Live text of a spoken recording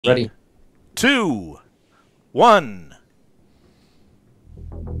Ready. 2, 1.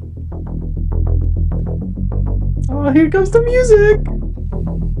 Oh, here comes the music.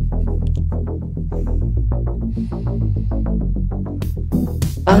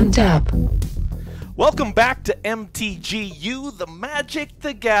 Untap. Welcome back to MTGYou, the Magic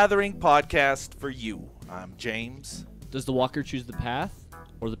the Gathering podcast for you. I'm James. Does the walker choose the path,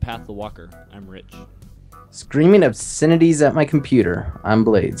 or the path the walker? I'm Rich. Screaming obscenities at my computer. I'm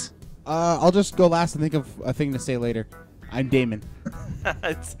Blades. I'll just go last and think of a thing to say later. I'm Damon.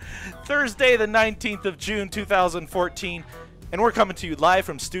 It's Thursday, the 19th of June, 2014, and we're coming to you live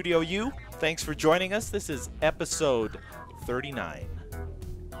from Studio U. Thanks for joining us. This is episode 39.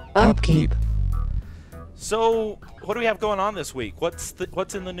 Upkeep. So, what do we have going on this week? What's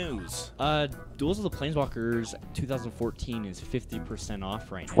in the news? Duels of the Planeswalkers 2014 is 50%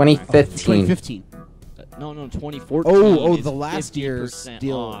 off right now. 2015. 2015. No, 2014. Oh, is the last year's 50%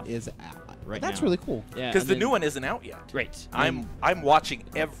 deal off is right That's now. really cool. Yeah, Because and the then- new one isn't out yet. Right. I'm watching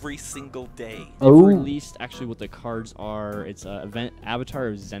every single day. They've Oh. released actually what the cards are. It's event Avatar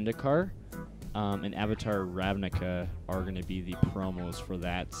of Zendikar, and Avatar Ravnica are going to be the promos for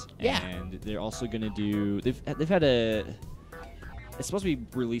that. Yeah. And they're also going to do. They've had a. It's supposed to be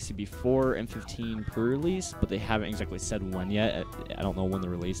releasing before M15 pre-release, but they haven't exactly said when yet. I don't know when the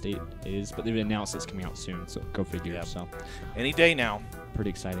release date is, but they've announced it's coming out soon. So go figure. Yep. So Any day now. pretty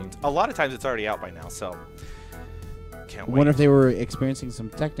exciting. A lot of times it's already out by now, so can't I wait. wonder if they were experiencing some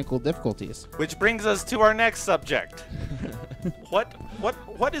technical difficulties. Which brings us to our next subject.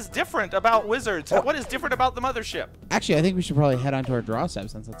 What is different about Wizards? What is different about the mothership? Actually, I think we should probably head on to our draw step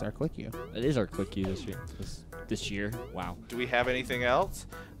since that's our Clique You. It is our Clique You this year. Wow. Do we have anything else?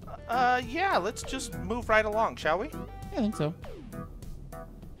 Yeah, let's just move right along, shall we? Yeah, I think so.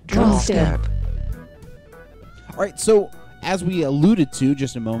 Draw step. All right, so as we alluded to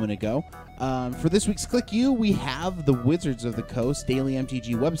just a moment ago, for this week's Clique You, we have the Wizards of the Coast Daily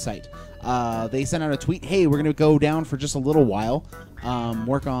MTG website. They sent out a tweet, hey, we're going to go down for just a little while,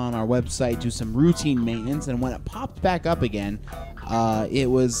 work on our website, do some routine maintenance, and when it popped back up again, it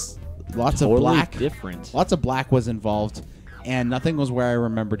was lots of black. Different. Lots of black was involved, and nothing was where I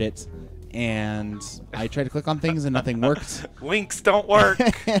remembered it. And I tried to click on things, and nothing worked. Links don't work.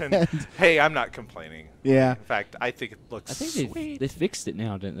 And, hey, I'm not complaining. Yeah. In fact, I think it looks I think sweet. they fixed it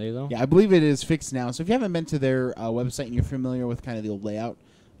now, didn't they? Though. Yeah, I believe it is fixed now. So if you haven't been to their website and you're familiar with kind of the old layout,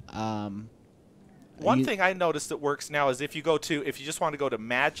 One thing I noticed that works now is if you just want to go to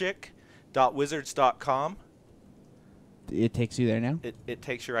magic.wizards.com, it takes you there now. it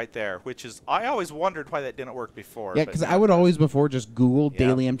takes you right there, which is, I always wondered why that didn't work before. Yeah, but because now I it would does. always before just Google Yeah.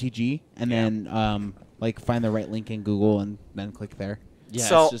 Daily MTG and Yeah. then like find the right link in Google and then click there. Yeah,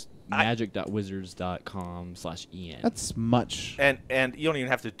 So, it's just magic.wizards.com/en. That's much. And you don't even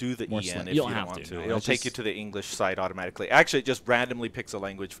have to do the More EN slick. if You you don't don't have want to, to. no. It'll It's take you just- to the English site automatically. Actually, it just randomly picks a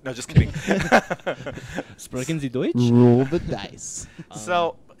language. No, just kidding. Sprechen Sie Deutsch? Roll the dice.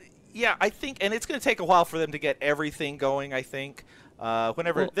 So, yeah, I think, and it's going to take a while for them to get everything going, I think.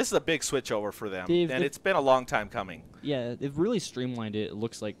 This is a big switch over for them, They've- and it's been a long time coming. Yeah, they've really streamlined it. It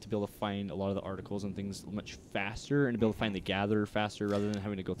looks like to be able to find a lot of the articles and things much faster, and to be able to find the gather faster rather than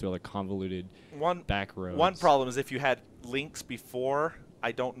having to go through all the convoluted back roads. One problem is if you had links before,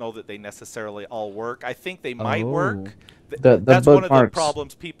 I don't know that they necessarily all work. I think they might work. The That's one of the bookmarks.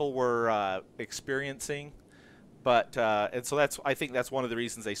 problems people were experiencing. But and so I think that's one of the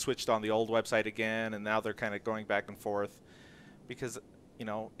reasons they switched on the old website again, and now they're kind of going back and forth. Because,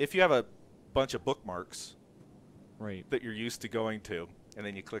 if you have a bunch of bookmarks Right. that you're used to going to, and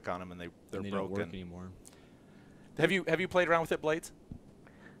then you click on them and they're And they don't work broken. anymore. Have you played around with it, Blades?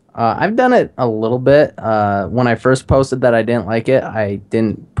 I've done it a little bit. When I first posted that I didn't like it, I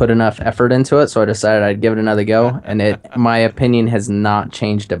didn't put enough effort into it, so I decided I'd give it another go, and my opinion has not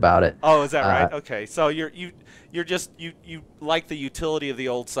changed about it. Oh, is that right? Okay, so you like the utility of the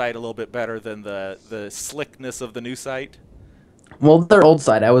old site a little bit better than the slickness of the new site. Well, their old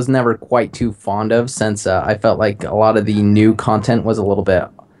site I was never quite too fond of, since I felt like a lot of the new content was a little bit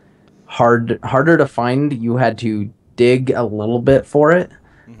harder to find. You had to dig a little bit for it,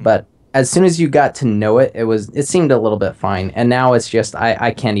 but as soon as you got to know it, it seemed a little bit fine. And now it's just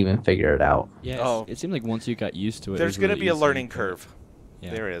I can't even figure it out. Yeah, Oh. it seemed like once you got used to it, There's going to be a learning curve.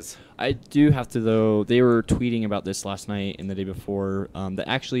 Yeah. There is. I do have to, though. They were tweeting about this last night and the day before. That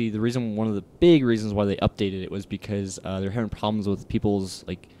actually, one of the big reasons why they updated it was because they're having problems with people's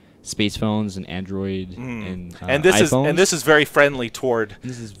space phones and Android and this iPhones. is very friendly toward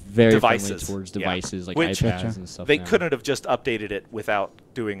This is very devices. friendly towards Yeah. devices like Which- iPads and stuff. they now. couldn't have just updated it without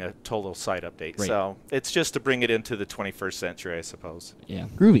doing a total site update. Right. So it's just to bring it into the 21st century, I suppose. Yeah.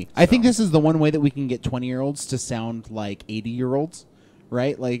 Groovy. I think So- this is the one way that we can get 20-year-olds to sound like 80-year-olds,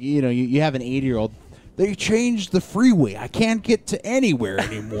 right? Like, you have an 80-year-old. They changed the freeway. I can't get to anywhere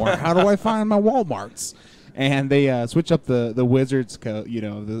anymore. How do I find my Walmarts? And they switch up the Wizards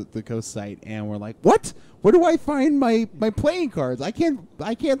the Coast site, and we're like, what? Where do I find my playing cards? I can't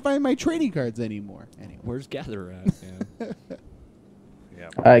find my trading cards anymore. Anyway. Where's Gather at? Yeah.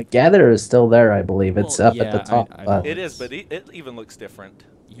 Yeah. Gather is still there, I believe. It's Well, up at the yeah, top. I know. It is, but it even looks different.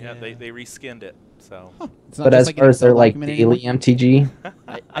 Yeah, Yeah. they reskinned it. So It's not But just as like an far as their Excel like document daily anymore?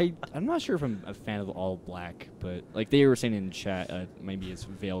 MTG, I'm not sure if I'm a fan of all black, but like they were saying in chat, maybe it's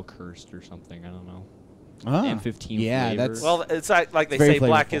Veil Cursed or something. I don't know. Ah, And 15 yeah, flavor. that's well, it's like they Very say,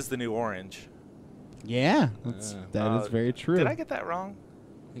 black flavorful. is the new orange. yeah, that is Uh, very true. Did I get that wrong?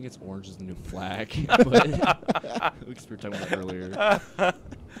 I think it's orange is the new black. But we were talking about that earlier.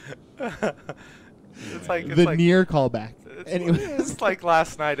 It's like the near callback. It's, Anyways. it's like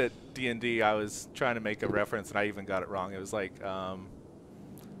last night at D&D, I was trying to make a reference and I even got it wrong. It was like, oh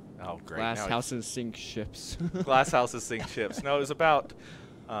great, Glass now houses sink ships. glass houses sink ships. No, it was about,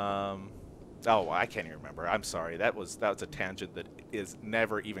 I can't even remember. I'm sorry. That was a tangent that is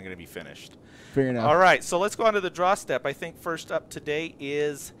never even going to be finished. Fair enough. All right, so let's go on to the draw step. I think first up today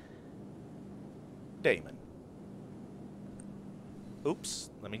is Damon. Oops,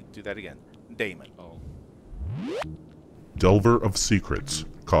 let me do that again. Damon. Oh. Delver of Secrets.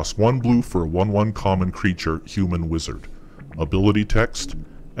 Costs 1 blue for a 1/1 common creature, human wizard. Ability text.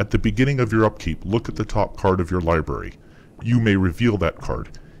 At the beginning of your upkeep, look at the top card of your library. You may reveal that card.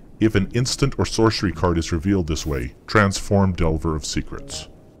 If an instant or sorcery card is revealed this way, transform Delver of Secrets.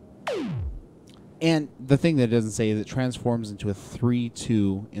 And the thing that it doesn't say is it transforms into a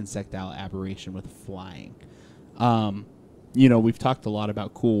 3/2 insectile aberration with flying. We've talked a lot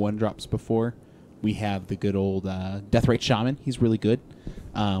about cool 1-drops before. We have the good old Deathrite Shaman. He's really good.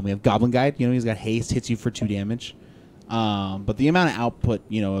 We have Goblin Guide. He's got haste, hits you for 2 damage. But the amount of output,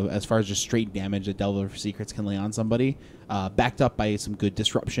 as far as just straight damage that Delver of Secrets can lay on somebody, backed up by some good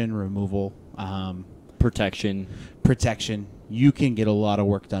disruption, removal, Protection. protection, you can get a lot of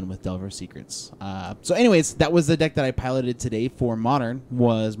work done with Delver of Secrets. So anyways, that was the deck that I piloted today for Modern,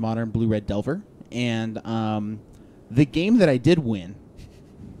 was Modern Blue-Red Delver. And the game that I did win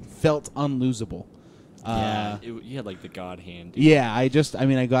felt unlosable. You had like the god hand. Yeah, I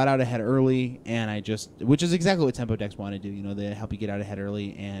got out ahead early, and which is exactly what tempo decks want to do. They help you get out ahead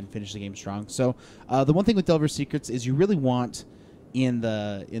early and finish the game strong. So the one thing with Delver Secrets is you really want in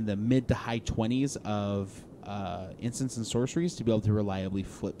the mid to high 20s of instants and sorceries to be able to reliably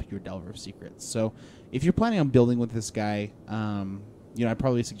flip your Delver of Secrets. So if you're planning on building with this guy, I'd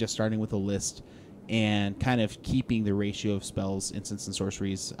probably suggest starting with a list and kind of keeping the ratio of spells, instants, and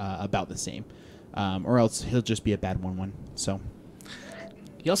sorceries about the same. Or else he'll just be a bad 1/1. So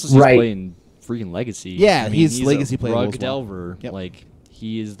He also seems Right. playing freaking Legacy. Yeah, I mean, he's a Legacy playable Rug as well. Delver. Yep. Like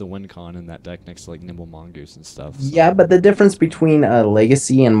he is the win con in that deck next to like Nimble Mongoose and stuff. So. yeah, but the difference between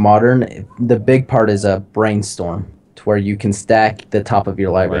Legacy and Modern, the big part is a Brainstorm, to where you can stack the top of your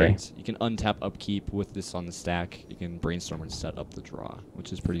library. Right. You can untap upkeep with this on the stack. You can brainstorm and set up the draw,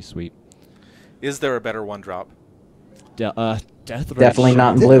 which is pretty sweet. Is there a better 1-drop? Deathrite Definitely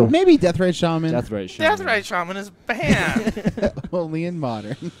not in Shaman. blue. maybe Deathrite Shaman. Deathrite Shaman. Deathrite Shaman is banned. Only in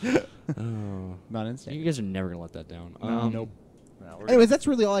Modern. Oh. Not in Standard. You guys are never gonna let that down. Nope. No, we're Anyways, that's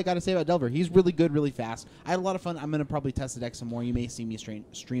really all I got to say about Delver. He's really good, really fast. I had a lot of fun. I'm going to probably test the deck some more. You may see me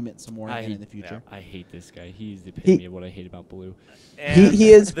stream it some more again in the future. I hate this guy. He's the epitome of what I hate about blue.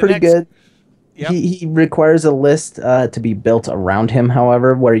 He is the pretty next- good. Yep. He requires a list to be built around him,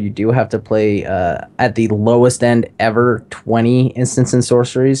 however, where you do have to play at the lowest end ever 20 instants and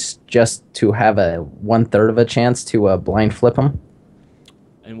sorceries just to have a 1/3 of a chance to blind flip him.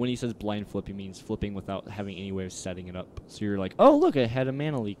 And when he says blind flip, he means flipping without having any way of setting it up. So you're like, oh, look, I had a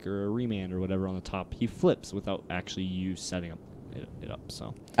mana leak or a remand or whatever on the top. He flips without actually you setting up it up.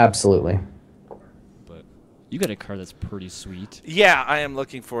 So, Absolutely. but you got a card that's pretty sweet. Yeah, I am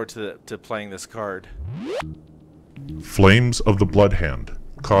looking forward to playing this card. Flames of the Bloodhand.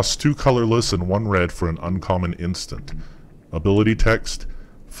 Costs 2 colorless and 1 red for an uncommon instant. Ability text.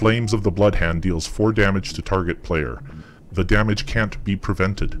 Flames of the Bloodhand deals 4 damage to target player. The damage can't be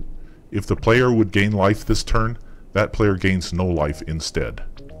prevented. If the player would gain life this turn, that player gains no life instead.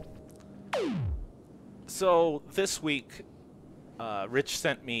 So this week, Rich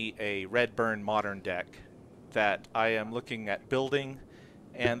sent me a Red Burn Modern deck that I am looking at building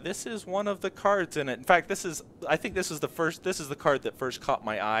And this is one of the cards in it. In fact, I think this is the card that first caught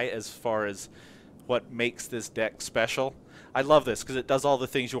my eye as far as what makes this deck special. I love this because it does all the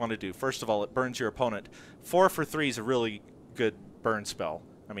things you want to do. First of all, it burns your opponent. 4 for 3 is a really good burn spell.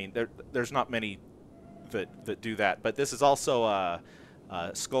 I mean, there's not many that do that, but this is also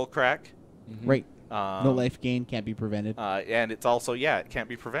Skull Crack. Right. No life gain, can't be prevented. And it's also, yeah, it can't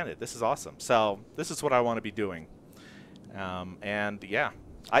be prevented. This is awesome. So this is what I want to be doing. And yeah,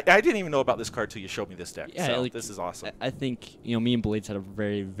 I didn't even know about this card till you showed me this deck. Yeah, so like, this is awesome. I think, me and Blades had a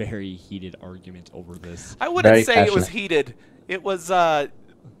very, very heated argument over this. I wouldn't Very say it was passionate. heated. It was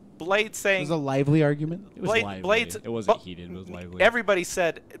Blade It saying was a lively argument. It was Blade- lively. Blades- It wasn't bo- heated. It was lively. everybody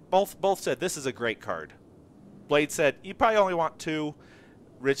said, both said this is a great card. Blade said you probably only want 2.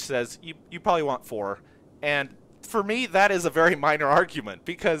 Rich says you probably want 4. And for me, that is a very minor argument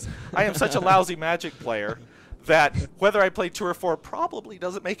because I am such a lousy Magic player that whether I play 2 or 4 probably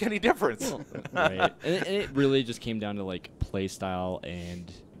doesn't make any difference. Right. And it really just came down to like play style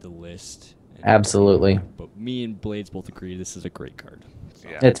and the list. And Absolutely. But me and Blades both agree this is a great card. So,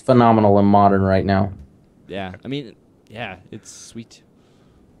 Yeah. It's phenomenal in Modern right now. yeah. I mean, yeah, it's sweet.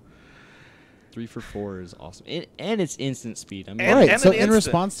 3 for 4 is awesome, and it's instant speed. I mean, And- All right. and So an in instant.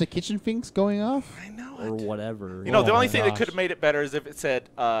 response to Kitchen Finks going off, I know or it. whatever. You know, the Oh only my thing that gosh. could have made it better is if it said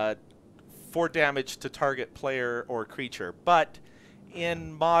 4 damage to target player or creature. But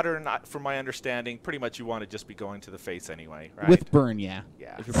in Modern, from my understanding, pretty much you want to just be going to the face anyway, right? with burn, yeah.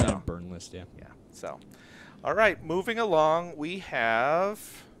 yeah. If you're playing a burn list, yeah. Yeah. So, all right, moving along, we have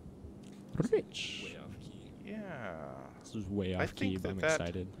Rich. Way off key. yeah. This is way I off key, think but I'm that-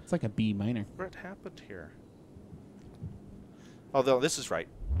 excited. It's like a B minor. What happened here? Although this is right.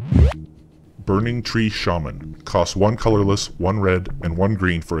 Burning Tree Shaman. Costs 1 colorless, 1 red, and 1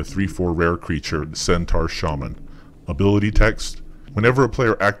 green for a 3/4 rare creature, Centaur Shaman. Ability text. Whenever a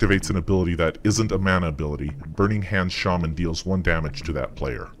player activates an ability that isn't a mana ability, Burning Hands Shaman deals 1 damage to that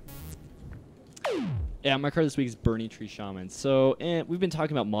player. Yeah, my card this week is Burning Tree Shaman. So, we've been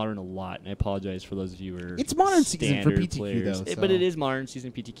talking about Modern a lot, and I apologize for those of you who are It's Modern season for standard PTQ players. though. But so- it is Modern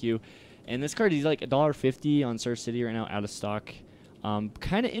season PTQ, and this card is like $1.50 on Star City right now, out of stock.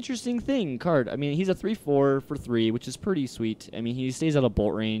 Kind of interesting card. I mean, he's a 3/4 for 3, which is pretty sweet. I mean, he stays out of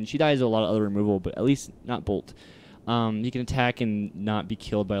bolt range. He dies to a lot of other removal, but at least not bolt. He can attack and not be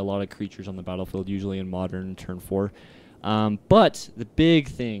killed by a lot of creatures on the battlefield, usually in Modern turn 4. But the big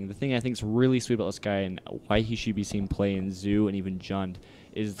thing, the thing I think is really sweet about this guy and why he should be seen play in Zoo and even Jund,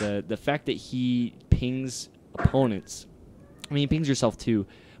 is the fact that he pings opponents. I mean, he pings yourself too,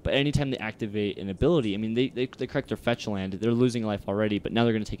 but anytime they activate an ability, I mean, they correct their fetch land, they're losing life already, but now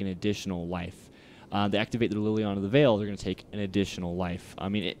they're going to take an additional life. They activate their Liliana of the Veil, they're going to take an additional life. I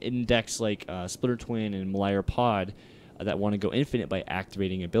mean, in decks like Splitter Twin and Malire Pod that want to go infinite by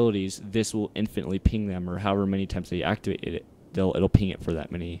activating abilities, this will infinitely ping them, or however many times they activate it, it'll ping it for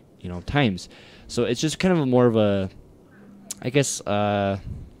that many times. So it's just kind of more of a, I guess,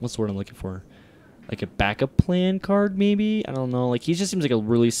 what's the word I'm looking for? Like a backup plan card, maybe? I don't know. Like, he just seems like a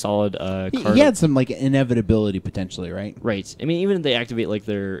really solid card. He had some like inevitability potentially, right? Right. I mean, even if they activate like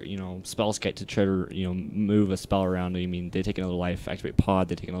their, spell skite to try to, move a spell around, I mean, they take another life. Activate pod,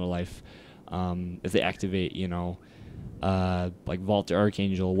 they take another life. If they activate, like Vault to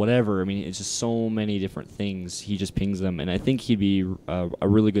Archangel, whatever. I mean, it's just so many different things. He just pings them, and I think he'd be a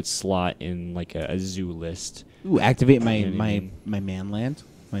really good slot in like a zoo list. Ooh, activate my You know what I mean? my manland,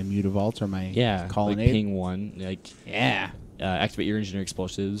 my Mutavault, or my Yeah, colonnade. like ping one, like Yeah. activate your engineer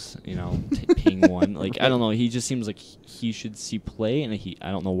explosives. Ping one. Like I don't know. He just seems like he should see play, and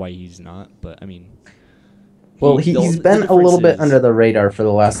I don't know why he's not. But I mean, Well, the he's the been a little difference bit is- under the radar for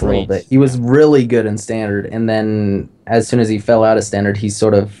the last little Right. bit. He was really good in Standard, and then as soon as he fell out of Standard, he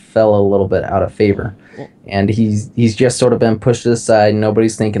sort of fell a little bit out of favor. Well- And he's just sort of been pushed to the side.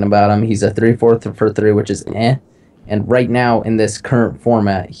 Nobody's thinking about him. He's a 3/4 for 3, which is eh. And right now, in this current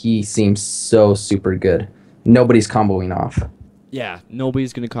format, he seems so super good. Nobody's comboing off. Yeah,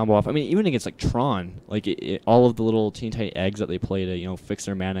 nobody's gonna combo off. I mean, even against like Tron, like all of the little teeny tiny eggs that they play to fix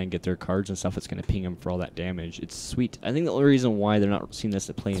their mana and get their cards and stuff, it's gonna ping them for all that damage. It's sweet. I think the only reason why they're not seeing this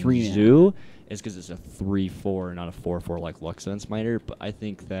at play in 3 mana. Zoo is because it's a 3/4, not a 4/4 like Luxon Smiter. But I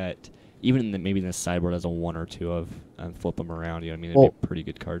think that even maybe in the sideboard as a 1 or 2 of and flip them around, it'd be Well- a pretty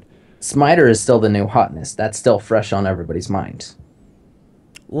good card. Smiter is still the new hotness. That's still fresh on everybody's minds.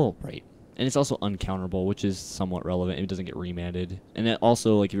 Well, right. And it's also uncounterable, which is somewhat relevant. It doesn't get remanded. And it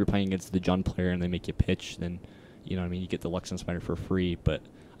also, like, if you're playing against the Jund player and they make you pitch, then, you get the Luxon Spider for free. But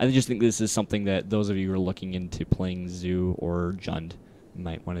I just think this is something that those of you who are looking into playing Zoo or Jund,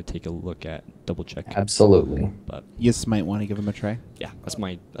 might want to take a look at, double check. Absolutely. But You just might want to give him a try. yeah, that's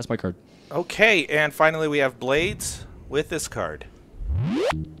my card. Okay, and finally we have Blades with this card.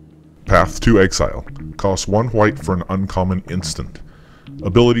 Path to Exile. Costs 1 white for an uncommon instant.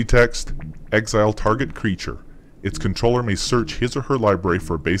 Ability text, exile target creature. Its controller may search his or her library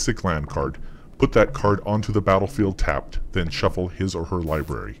for a basic land card, put that card onto the battlefield tapped, then shuffle his or her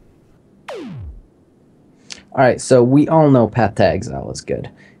library. Alright, so we all know Path to Exile is good.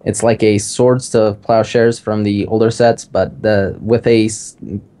 It's like a Swords to Plowshares from the older sets, but with a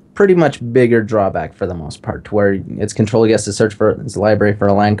pretty much bigger drawback for the most part, to where its controller gets to search for its library for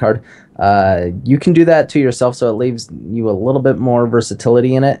a land card. You can do that to yourself, so it leaves you a little bit more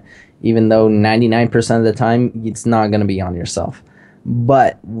versatility in it, even though 99% of the time it's not going to be on yourself.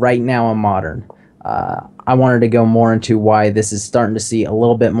 But right now in Modern, I wanted to go more into why this is starting to see a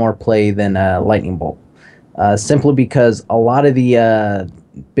little bit more play than Lightning Bolt. Simply because a lot of the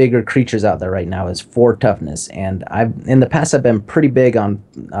bigger creatures out there right now is 4 toughness, and in the past I've been pretty big on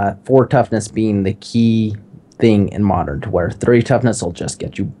 4 toughness being the key thing in Modern, to where 3 toughness will just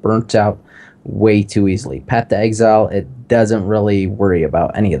get you burnt out way too easily. Path to Exile, it doesn't really worry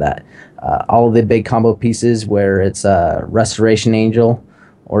about any of that. All of the big combo pieces where it's Restoration Angel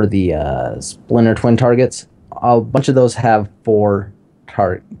or the Splinter Twin targets, a bunch of those have 4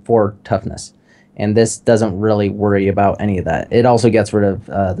 toughness. And this doesn't really worry about any of that. It also gets rid of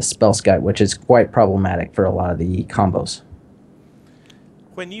the Spell Scout, which is quite problematic for a lot of the combos.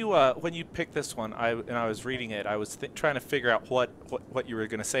 When you picked this one, I was reading it, I was trying to figure out what you were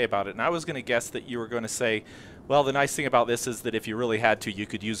going to say about it, and I was going to guess that you were going to say, well, the nice thing about this is that if you really had to, you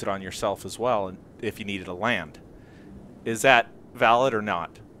could use it on yourself as well, and if you needed a land. Is that valid or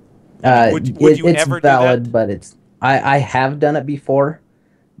not? Would you ever valid, do that? But it's I have done it before,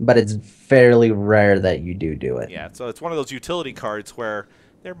 but it's fairly rare that you do it. Yeah, so it's one of those utility cards where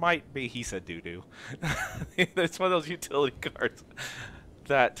there might be, he said doo-doo. It's one of those utility cards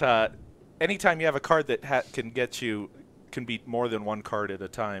that anytime you have a card that can beat more than 1 card at a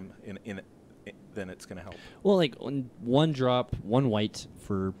time, then it's going to help. Well, like 1 drop, 1 white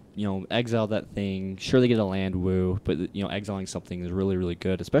for, exile that thing. Sure, they get a land woo, but exiling something is really, really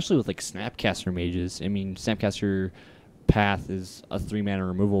good, especially with like Snapcaster mages. I mean, Snapcaster Path is a 3-mana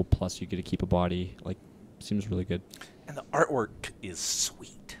removal, plus you get to keep a body. Like, seems really good. And the artwork is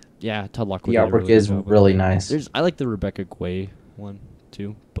sweet. Yeah, Todd Lockwood. The artwork is really nice. I like the Rebecca Gway one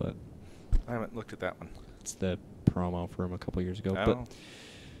too, but I haven't looked at that one. it's the promo from a couple years ago. Oh. But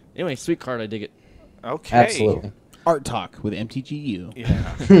anyway, sweet card. I dig it. Okay. Absolutely. Art Talk with MTGYou.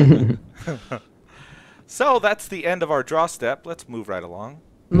 Yeah. So that's the end of our draw step. Let's move right along.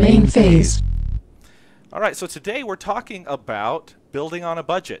 Main phase. All right, so today we're talking about building on a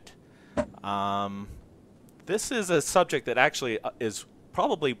budget. This is a subject that actually is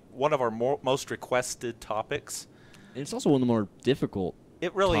probably one of our most requested topics. And it's also one of the more difficult.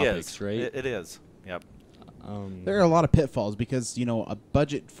 It really topics, is. right? It is. Yep. There are a lot of pitfalls because, a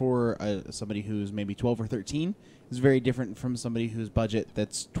budget for somebody who's maybe 12 or 13 is very different from somebody whose budget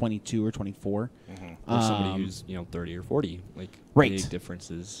that's 22 or 24. Or somebody who's 30 or 40. Like Right. big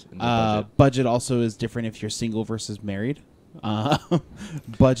differences in the budget. Budget also is different if you're single versus married.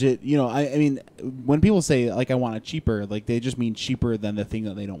 Budget, I mean, when people say like I want it cheaper, like they just mean cheaper than the thing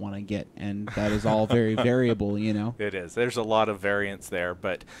that they don't want to get, and that is all very variable. It is. There's a lot of variance there,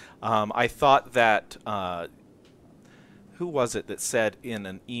 but I thought that who was it that said in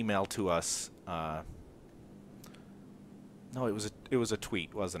an email to us? No, it was a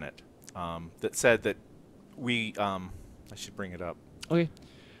tweet, wasn't it? That said that we I should bring it up. Okay.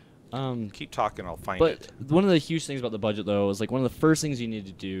 Keep talking, I'll find But it. one of the huge things about the budget, though, is like one of the first things you need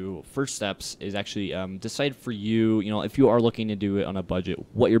to do, first steps, is actually decide for you, if you are looking to do it on a budget,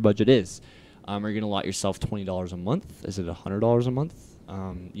 what your budget is. Are you going to allot yourself $20 a month? Is it $100 a month? You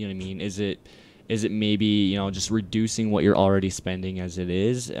know what I mean? Is it maybe, just reducing what you're already spending as it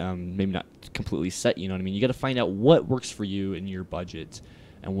is? Maybe not completely set, you know what I mean? You got to find out what works for you in your budget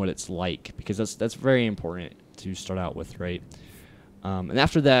and what it's like, because that's very important to start out with, right? And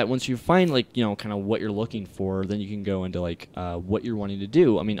after that, once you find kind of what you're looking for, then you can go into what you're wanting to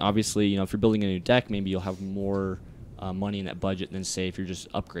do. I mean, obviously, if you're building a new deck, maybe you'll have more money in that budget than say if you're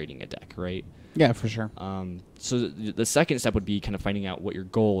just upgrading a deck, right? Yeah, for sure. So the second step would be kind of finding out what your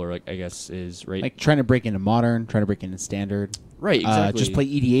goal, or I guess, is, right? Like trying to break into Modern, trying to break into Standard. Right, exactly. Just play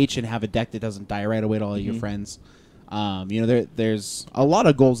EDH and have a deck that doesn't die right away to all your friends. There's a lot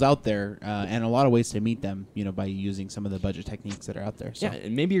of goals out there and a lot of ways to meet them, by using some of the budget techniques that are out there. So. Yeah,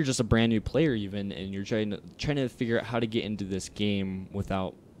 and maybe you're just a brand new player even, and you're trying to figure out how to get into this game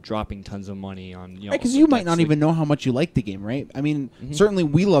without dropping tons of money on Because you might not decks, even know how much you like the game, right? I mean, certainly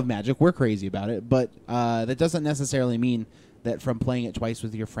we love Magic. We're crazy about it. But that doesn't necessarily mean that from playing it twice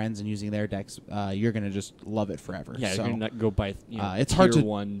with your friends and using their decks, you're going to just love it forever. Yeah, so, you're gonna go buy it's tier hard to-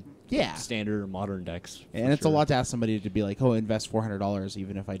 1 Yeah. standard or modern decks. And for it's sure. a lot to ask somebody to be like, oh, invest $400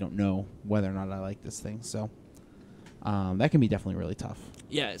 even if I don't know whether or not I like this thing. So that can be definitely really tough.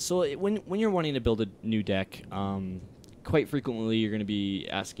 Yeah, so when you're wanting to build a new deck, quite frequently you're going to be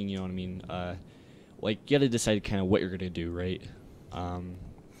asking, you know what I mean, like you got to decide kind of what you're going to do, right?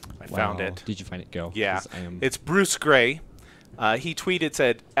 I found it. Did you find it? Go. Yeah, 'Cause I am. it's Bruce Gray. He tweeted,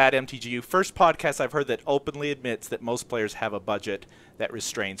 said, at MTGYou, first podcast I've heard that openly admits that most players have a budget that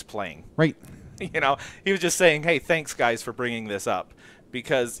restrains playing. Right. You know, he was just saying, hey, thanks, guys, for bringing this up.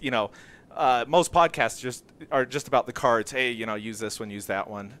 Because, you know, most podcasts are just about the cards. Hey, you know, use this one, use that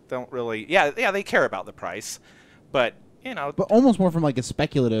one. Don't really, yeah, they care about the price. But, you know. But almost more from like a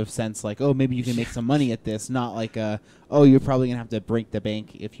speculative sense, like, oh, maybe you can make some money at this, not like, oh, you're probably going to have to break the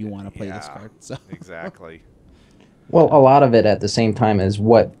bank if you want to play this Yeah, card. So exactly. Well, a lot of it at the same time is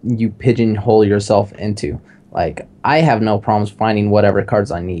what you pigeonhole yourself into. Like, I have no problems finding whatever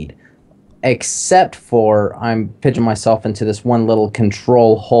cards I need, except for I'm pigeoning myself into this one little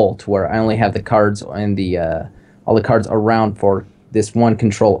control hole to where I only have the cards and the all the cards around for this one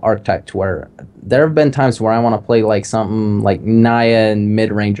control archetype. To where there have been times where I want to play like something like Naya in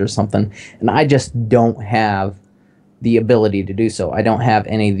mid range or something, and I just don't have the ability to do so. I don't have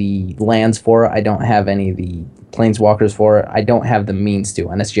any of the lands for it. I don't have any of the planeswalkers for it. I don't have the means to,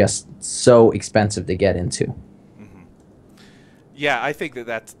 and it's just so expensive to get into. Yeah, I think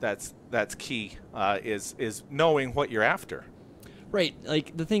that's key, is knowing what you're after. Right,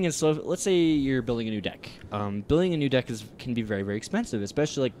 like the thing is, so let's say you're building a new deck. Building a new deck can be very, very expensive,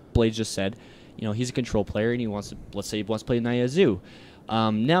 especially like Blaze just said. You know, he's a control player and he wants to, let's say he wants to play Naya Zoo.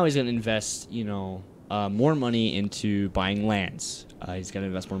 Now he's going to invest, more money into buying lands. He's going to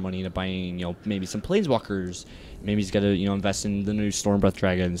invest more money into buying, maybe some planeswalkers. Maybe he's got to, invest in the new Stormbreath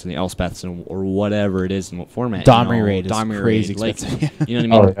Dragons and the Elspeths or whatever it is in what format. Domri Raid is Domri crazy Raid, expensive. You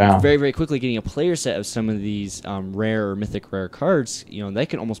know what I mean? Oh, yeah. Very, very quickly getting a player set of some of these rare or mythic rare cards, that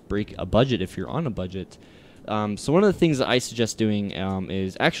can almost break a budget if you're on a budget. So one of the things that I suggest doing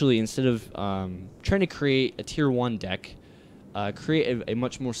is actually instead of trying to create a tier 1 deck, create a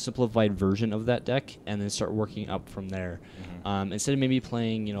much more simplified version of that deck and then start working up from there. Instead of maybe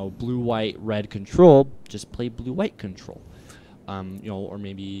playing, blue, white, red control, just play blue, white control. Or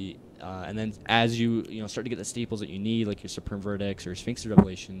maybe, and then as you, start to get the staples that you need, like your Supreme Verdicts or Sphinx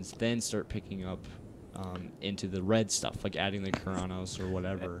Revelations, then start picking up into the red stuff, like adding the Kuranos or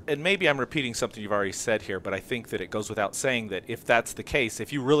whatever. And maybe I'm repeating something you've already said here, but I think that it goes without saying that if that's the case,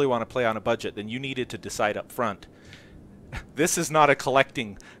 if you really want to play on a budget, then you needed to decide up front. This is not a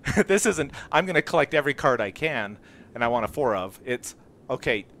collecting. This isn't, I'm going to collect every card I can, and I want a 4 of. It's,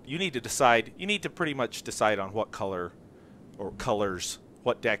 okay, you need to decide, you need to pretty much decide on what color or colors,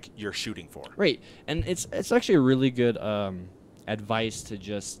 what deck you're shooting for. Right, and it's actually a really good advice to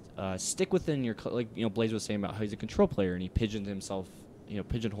just stick within your, like Blaze was saying about how he's a control player and he pigeonholed himself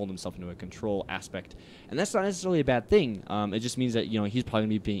into a control aspect, and that's not necessarily a bad thing. It just means that he's probably going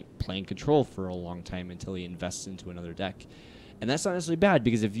to be playing control for a long time until he invests into another deck, and that's not necessarily bad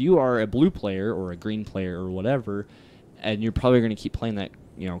because if you are a blue player or a green player or whatever, and you're probably going to keep playing that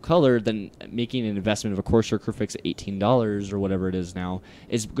color, then making an investment of a Corsair Crucifix at $18 or whatever it is now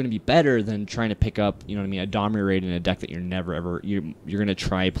is going to be better than trying to pick up a Domri Raid in a deck that you're never ever you're going to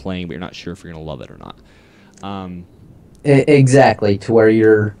try playing but you're not sure if you're going to love it or not. Exactly, to where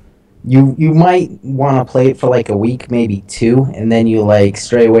you might want to play it for like a week, maybe 2, and then you like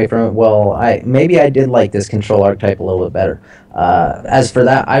stray away from it. Well, I did like this control archetype a little bit better. As for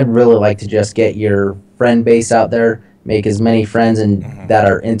that, I'd really like to just get your friend base out there, make as many friends and that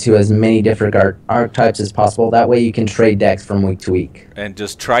are into as many different archetypes as possible. That way you can trade decks from week to week. And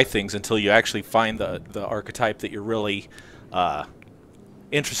just try things until you actually find the archetype that you're really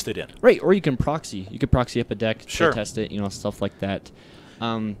interested in. Right, or you can proxy. You could proxy up a deck Sure. to test it, stuff like that.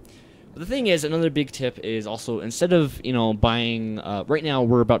 But the thing is, another big tip is also instead of buying. Right now,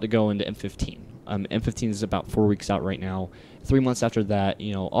 we're about to go into M15. M15 is about 4 weeks out right now. 3 months after that,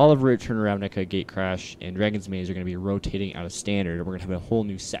 all of Return to Ravnica, Gatecrash, and Dragon's Maze are going to be rotating out of Standard, and we're going to have a whole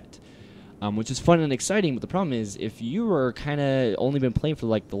new set, which is fun and exciting. But the problem is, if you are kind of only been playing for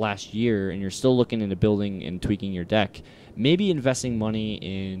like the last year, and you're still looking into building and tweaking your deck, maybe investing money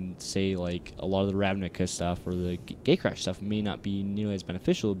in, say, like a lot of the Ravnica stuff or the Gatecrash stuff may not be nearly as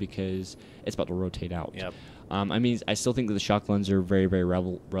beneficial because it's about to rotate out. Yep. I still think that the shock lens are very, very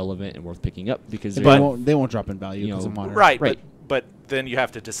relevant and worth picking up because But they're they won't drop in value because of modern. Right, Right. but then you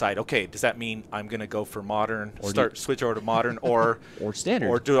have to decide, okay, does that mean I'm going to go for modern, Or switch over to modern, or or standard.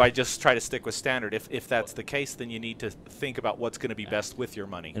 or do I just try to stick with standard? If that's the case, then you need to think about what's going to be best with your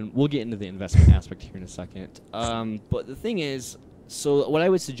money. And we'll get into the investment aspect here in a second. But the thing is, so what I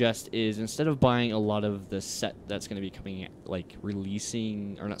would suggest is instead of buying a lot of the set that's going to be coming, like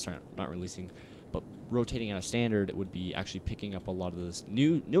releasing, or not releasing, but rotating out of standard, it would be actually picking up a lot of this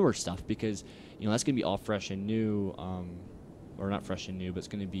newer stuff, because that's going to be all fresh and new, or not fresh and new, but it's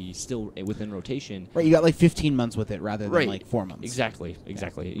going to be still within rotation. Right, you got like 15 months with it rather than like 4 months. Exactly.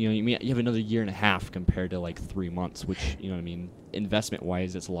 You have another year and a half compared to like 3 months, which investment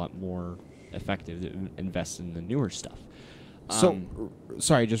wise, it's a lot more effective to invest in the newer stuff. So,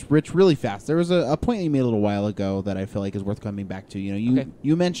 sorry, just Rich, really fast. There was a point you made a little while ago that I feel like is worth coming back to.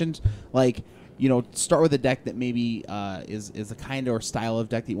 You mentioned like start with a deck that maybe is the kind or style of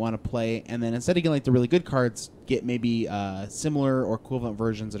deck that you want to play, and then instead of getting like the really good cards, get maybe similar or equivalent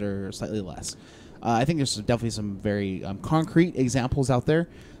versions that are slightly less. I think there's definitely some very concrete examples out there.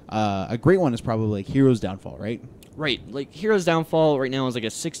 A great one is probably like Hero's Downfall, right? Right, like Hero's Downfall right now is like a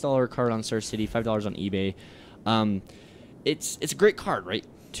 $6 card on Star City, $5 on eBay. It's a great card, right?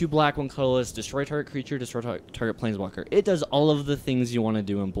 2 black, 1 colorless, destroy target creature, destroy target planeswalker. It does all of the things you want to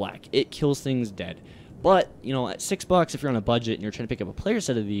do in black. It kills things dead. But, at $6, if you're on a budget and you're trying to pick up a player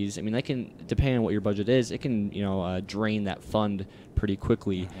set of these, that can, depending on what your budget is, it can, drain that fund pretty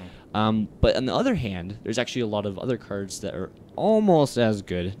quickly. But on the other hand, there's actually a lot of other cards that are almost as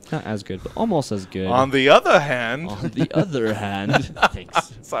good. Not as good, but almost as good. On the other hand...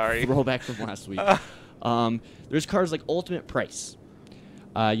 Thanks. Sorry. Throwback from last week. There's cards like Ultimate Price.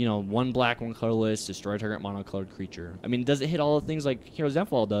 1 black, 1 colorless, destroy target monocolored creature. Does it hit all the things like Hero's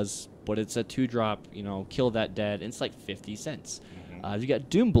Downfall does, but it's a 2-drop, kill that dead, and it's like 50 cents. You got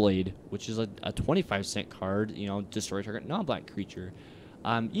Doomblade, which is a 25-cent card, destroy target non-black creature.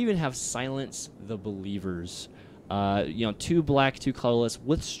 You even have Silence the Believers. 2 black, 2 colorless.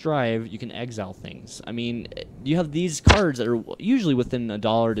 With Strive, you can exile things. You have these cards that are usually within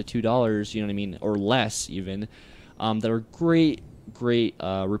 $1 to $2, or less even, that are great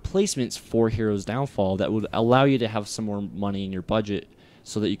replacements for Hero's Downfall that would allow you to have some more money in your budget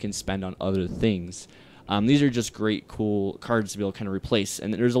so that you can spend on other things. These are just great, cool cards to be able to kind of replace.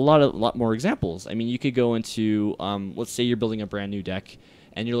 And there's a lot more examples. You could go into, let's say you're building a brand new deck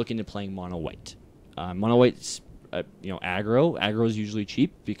and you're looking to playing mono white. Mono white's aggro. Aggro is usually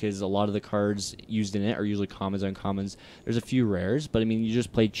cheap because a lot of the cards used in it are usually commons and uncommons. There's a few rares, but you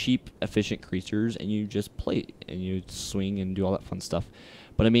just play cheap, efficient creatures and you just play and you swing and do all that fun stuff.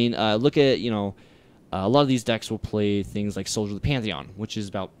 But look at a lot of these decks will play things like Soldier of the Pantheon, which is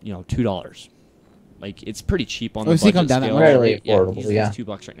about $2. Like it's pretty cheap on the budget come down that scale. much? Fairly affordable, He's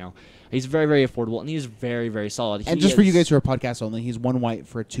 $2 right now. He's very, very affordable, and he's very, very solid. And just for you guys who are podcast only, he's 1 white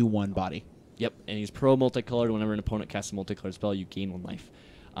for a 2/1 body. Yep, and he's pro multicolored. Whenever an opponent casts a multicolored spell, you gain 1 life.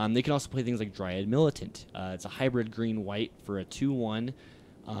 They can also play things like Dryad Militant. It's a hybrid green-white for a 2/1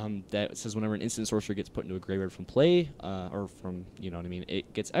 that says whenever an instant sorcerer gets put into a graveyard from play, or from,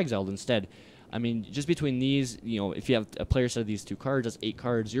 it gets exiled instead. Just between these, if you have a player set of these 2 cards, that's 8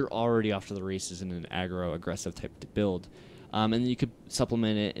 cards, you're already off to the races in an aggro, aggressive type of build. And then you could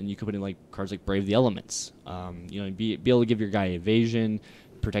supplement it, and you could put in like cards like Brave the Elements. Be able to give your guy evasion,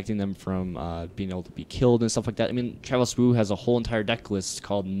 protecting them from being able to be killed and stuff like that. Travis Wu has a whole entire deck list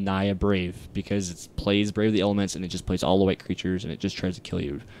called Naya Brave because it plays Brave the Elements, and it just plays all the white creatures, and it just tries to kill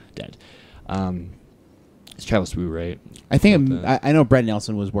you dead. It's Travis Wu, right? I think I know Brad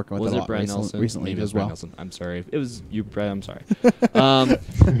Nelson was working with was it a it lot Brad Nelson? recently Maybe it was as well. Brad Nelson. I'm sorry. It was you, Brad. I'm sorry. The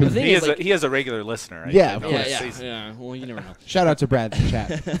thing He is, is, he is a regular listener. Yeah, I of know course. this. yeah. Well, you never know. Shout out to Brad in the chat.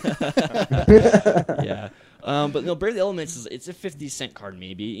 Yeah. But no, Brave the Elements it's a 50-cent card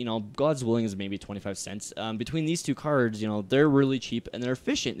maybe. God's Willing is maybe 25 cents. Between these 2 cards, they're really cheap and they're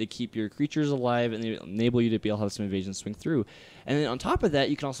efficient. They keep your creatures alive and they enable you to be able to have some evasion swing through. And then on top of that,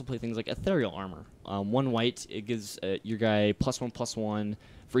 you can also play things like Ethereal Armor. 1 white, it gives your guy +1/+1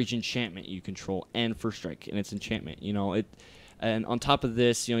 for each enchantment you control and first strike, and it's enchantment. And on top of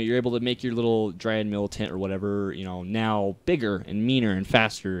this, you're able to make your little Dryad Militant or whatever, now bigger and meaner and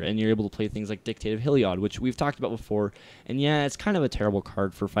faster, and you're able to play things like Dictate of Heliod, which we've talked about before. And yeah, it's kind of a terrible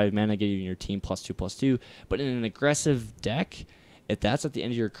card for 5 mana, giving your team +2/+2, but in an aggressive deck, if that's at the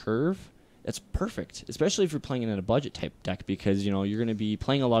end of your curve, that's perfect, especially if you're playing it in a budget type deck, because you're going to be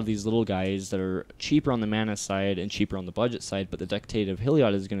playing a lot of these little guys that are cheaper on the mana side and cheaper on the budget side, but the Dictate of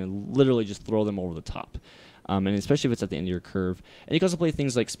Heliod is going to literally just throw them over the top. And especially if it's at the end of your curve. And you can also play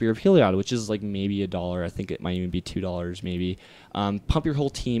things like Spear of Heliod, which is like maybe $1. I think it might even be $2 maybe. Pump your whole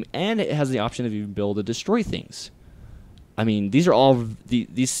team, and it has the option of you build to destroy things. I mean, these are all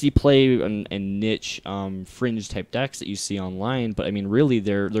these C play and niche fringe type decks that you see online. But I mean, really,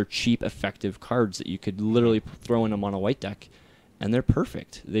 they're cheap, effective cards that you could literally throw in a mono white deck, and they're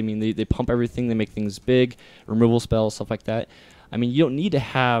perfect. They pump everything. They make things big, removal spells, stuff like that. I mean, you don't need to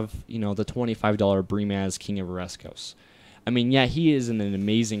have the $25 Breemaz King of Oreskos. I mean, yeah, he is an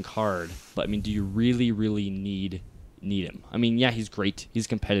amazing card, but I mean, do you really, really need him? I mean, yeah, he's great, he's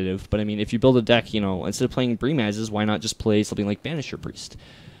competitive, but I mean, if you build a deck, instead of playing Breemazes, why not just play something like Banisher Priest?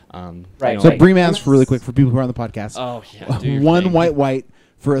 Right. So Breemaz, really quick for people who are on the podcast. Oh yeah, do your one thing. white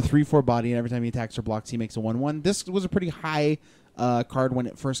for a 3/4 body, and every time he attacks or blocks, he makes a 1/1. This was a pretty high card when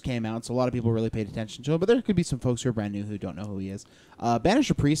it first came out, so a lot of people really paid attention to it. But there could be some folks who are brand new who don't know who he is.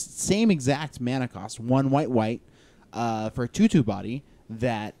 Banisher Priest, same exact mana cost, 1 white for a 2/2 body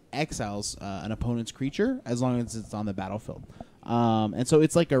that exiles an opponent's creature as long as it's on the battlefield. And so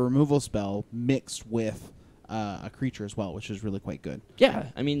it's like a removal spell mixed with a creature as well, which is really quite good. Yeah,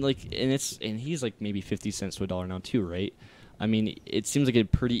 I mean, and he's like maybe 50 cents to $1 now too, right? I mean, it seems like a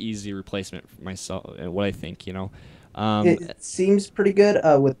pretty easy replacement for myself. What I think, It seems pretty good.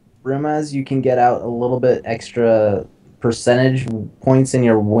 With Brimaz, you can get out a little bit extra percentage points in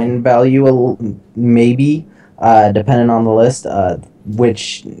your win value, maybe, depending on the list,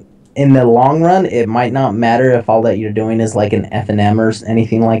 which in the long run, it might not matter if all that you're doing is like an F&M or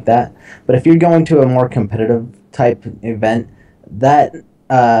anything like that. But if you're going to a more competitive type event, that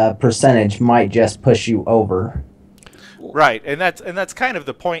percentage might just push you over. Right, and that's kind of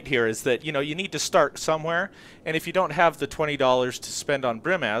the point here, is that you need to start somewhere, and if you don't have the $20 to spend on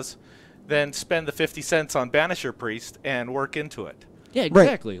Brimaz, then spend the 50 cents on Banisher Priest and work into it. Yeah,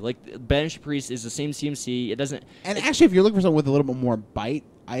 exactly. Right. Like Banisher Priest is the same CMC. It doesn't. And actually, if you're looking for something with a little bit more bite,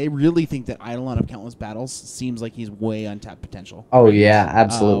 I really think that Eidolon of Countless Battles seems like he's way untapped potential. Oh yeah,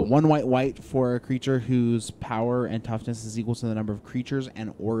 absolutely. 1 white for a creature whose power and toughness is equal to the number of creatures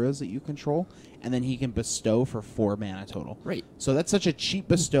and auras that you control, and then he can bestow for 4 mana total. Right. So that's such a cheap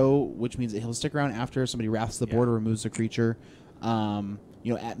bestow, which means that he'll stick around after somebody wraths the board or removes a creature.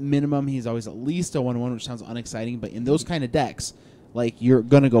 At minimum, he's always at least a 1/1, which sounds unexciting, but in those kind of decks, like, you're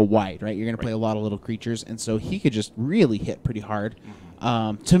gonna go wide, right? You're gonna play a lot of little creatures, and so he could just really hit pretty hard.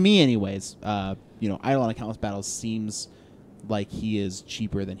 To me, anyways, Eidolon of Countless Battles seems like he is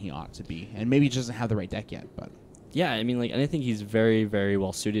cheaper than he ought to be, and maybe he just doesn't have the right deck yet. But yeah, I mean, and I think he's very, very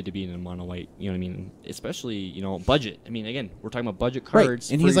well suited to be in a mono white. You know what I mean? Especially budget. I mean, again, we're talking about budget cards,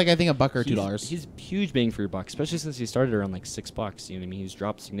 right? And he's like, I think, $1 or $2. He's huge bang for your buck, especially since he started around like $6. You know what I mean? He's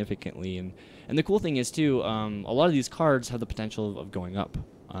dropped significantly, and the cool thing is too, a lot of these cards have the potential of going up.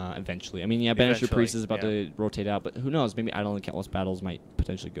 Eventually. I mean, yeah, Banisher Priest is about to rotate out, but who knows? Maybe Eidolon of Countless Battles might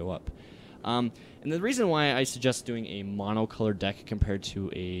potentially go up. And the reason why I suggest doing a mono-color deck compared to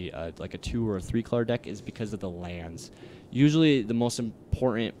a 2 or a 3 color deck is because of the lands. Usually, the most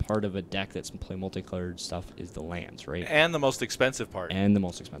important part of a deck that's play multicolored stuff is the lands, right? And the most expensive part.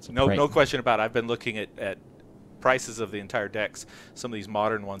 No question about it. I've been looking at prices of the entire decks, some of these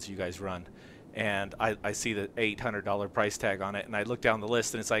modern ones you guys run. And I see the $800 price tag on it, and I look down the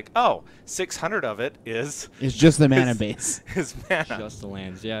list, and it's like, oh, 600 of it is just the mana base. Is mana. Just the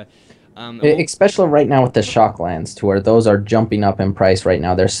lands, yeah. Especially right now with the shock lands, to where those are jumping up in price right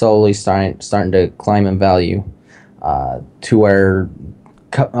now. They're slowly starting to climb in value, to where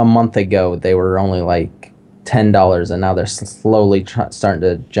a month ago they were only like $10, and now they're slowly starting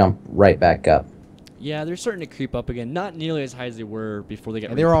to jump right back up. Yeah, they're starting to creep up again. Not nearly as high as they were before they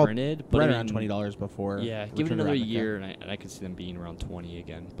got they were reprinted. But right around $20 before. Yeah, give it another year, and I could see them being around 20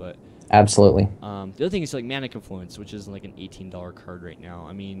 again. But absolutely. The other thing is like Mana Confluence, which is like an $18 card right now.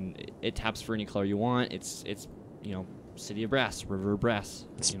 I mean, it taps for any color you want. It's City of Brass, River of Brass.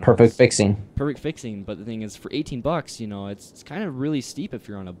 It's perfect fixing. Perfect fixing. But the thing is, for $18, it's kind of really steep if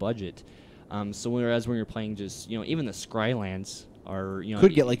you're on a budget. So whereas when you're playing just even the Scry lands. Or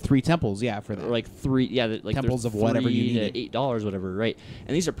could get like 3 temples, for that. Or like 3, like temples of whatever you need. $8, whatever, right?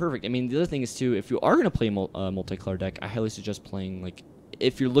 And these are perfect. I mean, the other thing is too, if you are going to play a multicolor deck, I highly suggest playing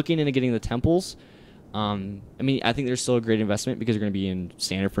if you're looking into getting the temples. I mean, I think they're still a great investment because you're going to be in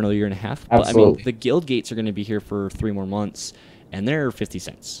standard for another year and a half. Absolutely. But I mean, the guild gates are going to be here for 3 more months, and they're 50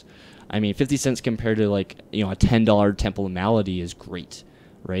 cents. I mean, 50 cents compared to a $10 Temple of Malady is great.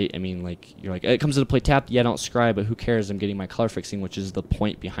 Right? I mean, you're like, it comes into play tapped. Yeah, don't scry, but who cares? I'm getting my color fixing, which is the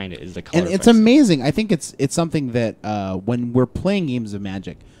point behind it, is the color And it's fixing. amazing. I think it's something that when we're playing games of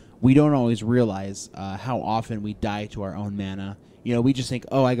Magic, we don't always realize how often we die to our own mana. We just think,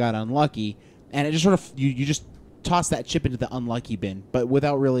 oh, I got unlucky. And it just sort of, you just toss that chip into the unlucky bin, but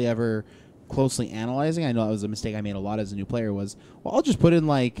without really ever closely analyzing. I know that was a mistake I made a lot as a new player was, well, I'll just put in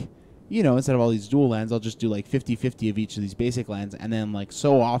instead of all these dual lands, I'll just do like 50-50 of each of these basic lands, and then like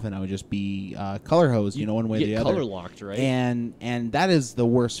so often I would just be color hosed, one way or the other. Color locked, right? And that is the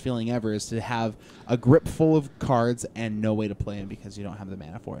worst feeling ever, is to have a grip full of cards and no way to play them because you don't have the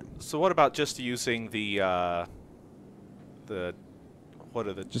mana for it. So what about just using the what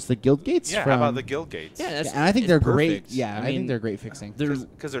are the Just the guild gates. yeah? From, How about the guild gates? Yeah, that's, and I think it's they're perfect. great. Yeah, I mean, think they're great fixing.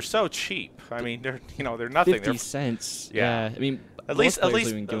 Because they're so cheap. I mean, they're they're nothing. 50 cents. Yeah. I mean, At most least players don't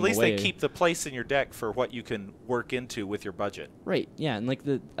even give them they away. keep the place in your deck for what you can work into with your budget. Right. Yeah, and like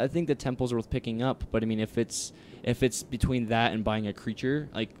I think the temples are worth picking up, but I mean, if it's between that and buying a creature,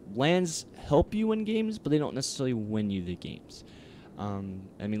 like lands help you win games, but they don't necessarily win you the games.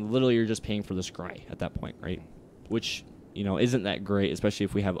 I mean, literally, you're just paying for the scry at that point, right? Which isn't that great, especially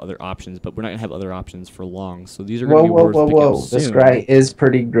if we have other options. But we're not gonna have other options for long, so these are gonna be worth picking up soon. This guy is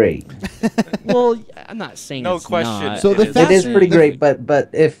pretty great. Well, I'm not saying No it's question. not. So the is. fact- It is pretty the- great, but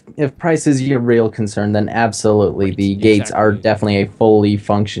if price is your real concern, then absolutely Right, the gates are exactly. definitely a fully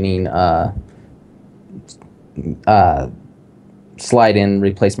functioning slide-in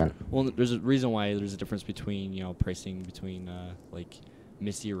replacement. Well, there's a reason why there's a difference between pricing between like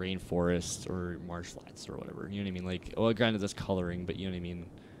Misty Rainforest or Marshlands or whatever. You know what I mean? Like, well, granted that's coloring, but you know what I mean?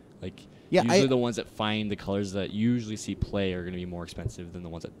 Like, Yeah, usually the ones that find the colors that you usually see play are going to be more expensive than the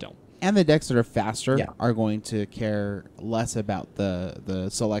ones that don't. And the decks that are faster Yeah. are going to care less about the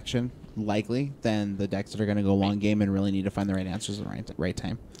selection, likely, than the decks that are going to go long game and really need to find the right answers at the right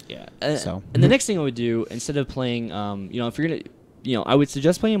time. Yeah. So- and the next thing I would do, instead of playing, if you're gonna, I would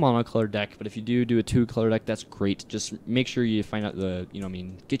suggest playing a monocolor deck. But if you do a two-color deck, that's great. Just make sure you find out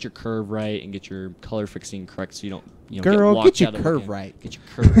get your curve right and get your color fixing correct, so you don't, Girl, get locked get your out of curve again. right. Get your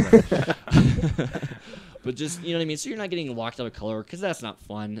curve right. But just, you know what I mean? So you're not getting locked out of color, because that's not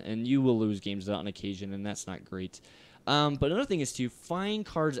fun, and you will lose games on occasion, and that's not great. But another thing is to find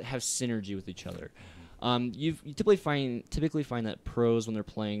cards that have synergy with each other. You typically find that pros, when they're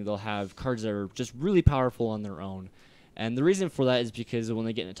playing, they'll have cards that are just really powerful on their own. And the reason for that is because when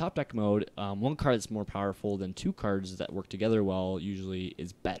they get into top deck mode, one card that's more powerful than two cards that work together well usually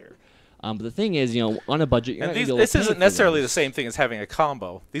is better. But the thing is, on a budget, you're And not gonna be able this to pay isn't for necessarily the those same thing as having a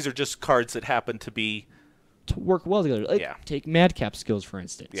combo. These are just cards that happen to be. to work well together. Like, Yeah. take Madcap skills, for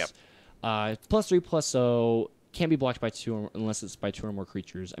instance. Yep. +3/+0 can't be blocked by unless it's by 2 or more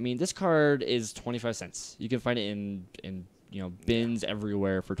creatures. I mean, this card is 25 cents. You can find it in bins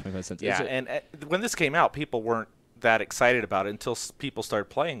everywhere for 25 cents. Yeah, and when this came out, people weren't that excited about it until people started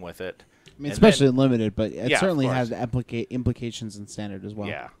playing with it. I mean, And especially then- in limited, but it Yeah, of certainly course. has implications in standard as well.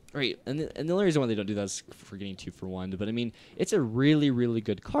 Yeah. Right, and the only reason why they don't do that is for getting 2 for 1. But I mean, it's a really, really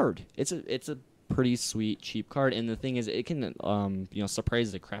good card. It's a pretty sweet, cheap card, and the thing is, it can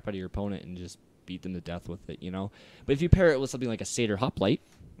surprise the crap out of your opponent and just beat them to death with it. But if you pair it with something like a Satyr Hoplite,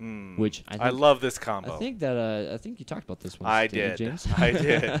 which I love this combo. I think you talked about this one. I didn't you, did. James. I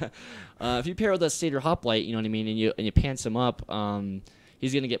did. If you pair it with a Satyr Hoplite, you know what I mean, and you pants him up,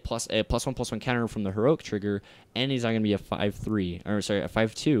 he's gonna get +1/+1 counter from the heroic trigger, and he's not gonna be a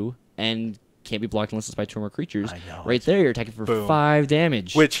 5/2, and can't be blocked unless it's by 2 or more creatures. I know. Right there, you're attacking for Boom. 5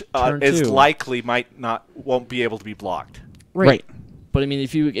 damage, Which turn is 2. likely won't be able to be blocked. Right. But I mean,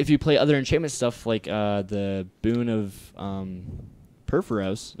 if you play other enchantment stuff like the Boon of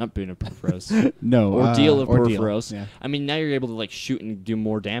Perforos, not Boon of Perforos, No. Ordeal of Ordeal, Perforos. yeah. I mean, now you're able to like shoot and do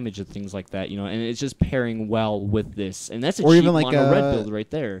more damage and things like that, and it's just pairing well with this, and that's a Or cheap even like mono red build right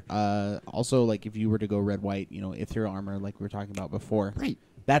there. Also, like if you were to go red-white, ethereal armor, like we were talking about before. Right.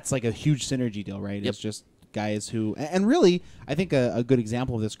 That's like a huge synergy deal, right? Yep. It's just guys who, and really, I think a good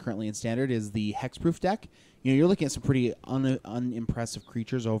example of this currently in standard is the hexproof deck. You're looking at some pretty unimpressive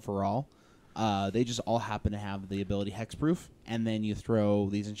creatures overall. They just all happen to have the ability hexproof, and then you throw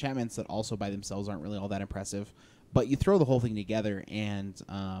these enchantments that also by themselves aren't really all that impressive. But you throw the whole thing together, and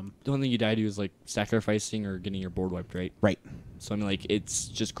The only thing you die to is like sacrificing or getting your board wiped, right? right. So I mean, like it's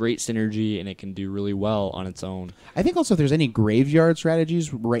just great synergy, and it can do really well on its own. I think also if there's any graveyard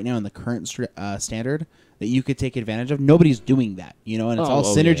strategies right now in the current standard that you could take advantage of, nobody's doing that, and it's all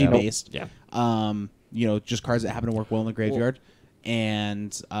synergy based. Yeah. Just cards that happen to work well in the graveyard,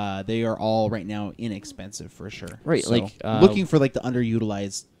 and they are all right now inexpensive for sure. Right, So, like, looking for like the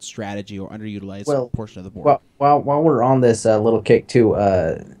underutilized strategy or underutilized portion of the board. While we're on this little kick too,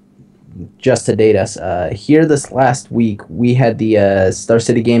 just to date us, here this last week we had the Star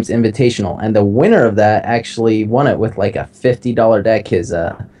City Games Invitational, and the winner of that actually won it with like a $50 deck. His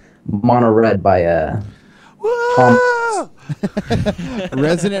mono red by Tom.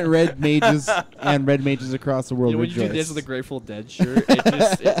 Resident red mages and red mages across the world. When you do rejoice. this with a Grateful Dead shirt,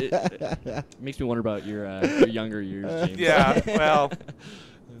 it makes me wonder about your younger years, James. Yeah, well,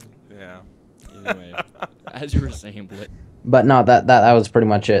 Yeah. Anyway, as you were saying, Blit. But no, that was pretty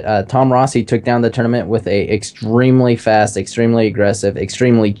much it. Tom Rossi took down the tournament with a extremely fast, extremely aggressive,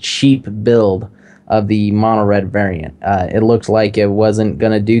 extremely cheap build of the mono red variant. It looked like it wasn't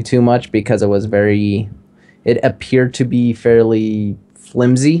gonna do too much because it appeared to be fairly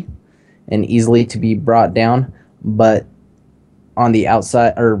flimsy and easily to be brought down. But on the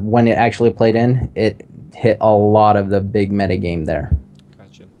outside, or when it actually played in, it hit a lot of the big meta game there.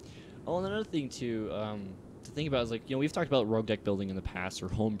 Gotcha. Oh, and another thing too to think about is like, we've talked about rogue deck building in the past or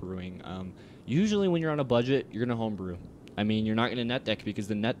home brewing. Usually when you're on a budget, you're gonna home brew. I mean, you're not going to net deck because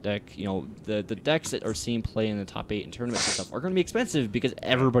the net deck, the decks that are seen play in the top 8 in tournaments and stuff are going to be expensive because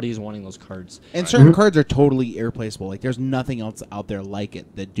everybody's wanting those cards. And certain cards are totally irreplaceable. Like, there's nothing else out there like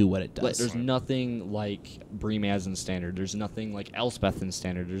it that do what it does. There's nothing like Breemaz in Standard. There's nothing like Elspeth in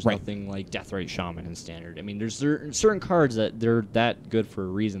Standard. There's nothing like Deathrite Shaman in Standard. I mean, there's certain cards that they're that good for a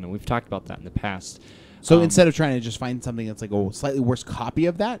reason, and we've talked about that in the past. So instead of trying to just find something that's like a slightly worse copy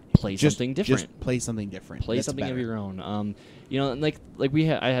of that, play something different. Just play something different. Play That's something better. of your own. And like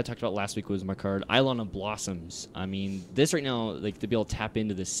I had talked about last week was my card Eidolon of Blossoms. I mean, this right now, like to be able to tap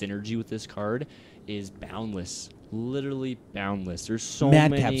into the synergy with this card is boundless. Literally boundless. There's so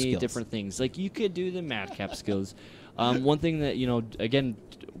many different things. Like you could do the madcap skills. One thing that again,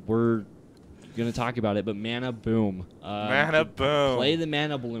 we're gonna talk about it, but Mana Boom. Mana Boom. Play the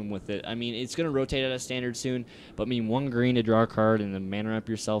Mana Bloom with it. I mean, it's gonna rotate out of Standard soon, but I mean, 1 green to draw a card and then mana up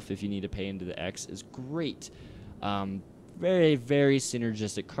yourself if you need to pay into the X is great. Very, very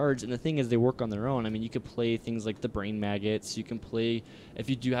synergistic cards, and the thing is, they work on their own. I mean, you could play things like the Brain Maggots. You can play, if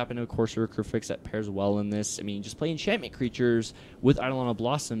you do happen to, of course, a Recurfix that pairs well in this. I mean, just play enchantment creatures with Eidolon of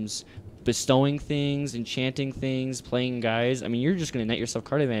Blossoms, bestowing things, enchanting things, playing guys. I mean, you're just going to net yourself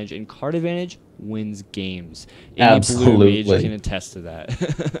card advantage, and card advantage wins games. Any Absolutely. Blue Mage can attest to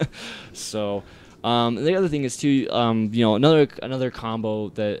that. So, the other thing is too, another combo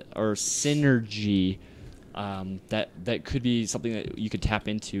that or synergy. That could be something that you could tap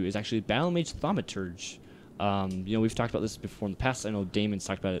into is actually Battle Mage Thaumaturge. We've talked about this before in the past. I know Damon's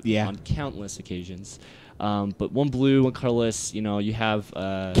talked about it on countless occasions. But 1 blue, 1 colorless. You have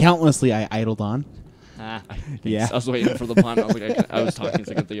countlessly. I idled on. Yeah, I was waiting for the pun. I was like, I was talking,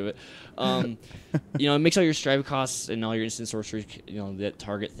 so I couldn't think of it. It makes all your strive costs and all your instant sorcery, that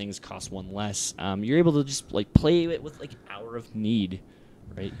target things cost 1 less. You're able to just like play it with like Hour of Need,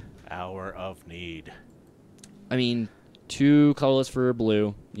 right? Hour of Need. I mean, 2 colorless for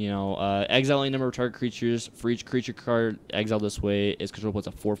blue. Exile any number of target creatures. For each creature card exiled this way, its control puts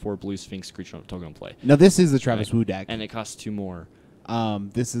a 4/4 blue Sphinx creature token on play. Now this is the Travis Wu deck, and it costs 2 more.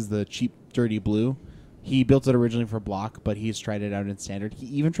 This is the cheap, dirty blue. He built it originally for block, but he's tried it out in Standard. He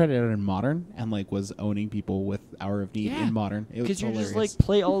even tried it out in Modern, and was owning people with Hour of Need in Modern. Because you're just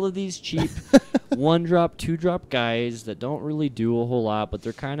play all of these cheap 1-drop, 2-drop guys that don't really do a whole lot, but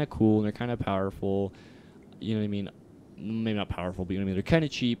they're kind of cool and they're kind of powerful. You know what I mean? Maybe not powerful, but you know what I mean? They're kind of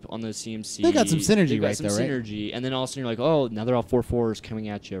cheap on the CMC. They got some synergy right synergy. And then all of a sudden you're like, oh, now they're all 4/4s coming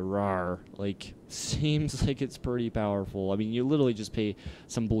at you. Rawr. Seems like it's pretty powerful. I mean, you literally just pay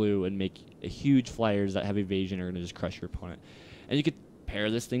some blue and make a huge flyers that have evasion are going to just crush your opponent. And you could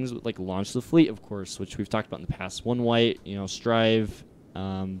pair this things with, Launch the Fleet, of course, which we've talked about in the past. 1 white, strive.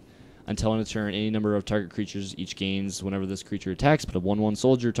 Until in a turn, any number of target creatures each gains whenever this creature attacks, put a 1/1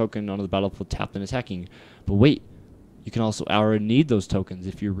 soldier token onto the battlefield tapped and attacking. But wait, you can also Hour of Need those tokens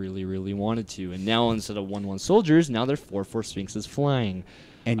if you really, really wanted to. And now instead of 1/1 soldiers, now they're 4/4 Sphinxes flying.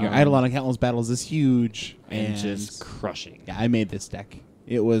 And your Eidolon of Countless Battles is huge. And just crushing. Yeah, I made this deck.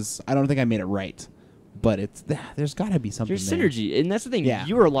 I don't think I made it right. But there's got to be something There's there. synergy. And that's the thing. Yeah.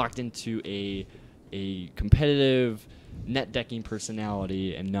 You are locked into a competitive net decking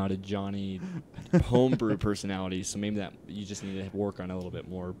personality and not a Johnny homebrew personality. So maybe that you just need to work on a little bit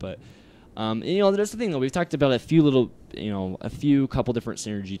more. But that's the thing though. We've talked about a few couple different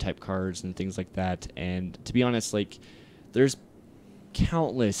synergy type cards and things like that. And to be honest, there's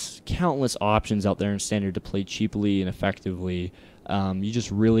countless options out there in Standard to play cheaply and effectively. You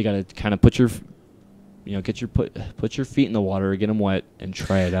just really got to kind of put your put your feet in the water, get them wet, and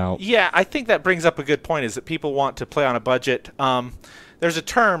try it out. Yeah, I think that brings up a good point, is that people want to play on a budget. There's a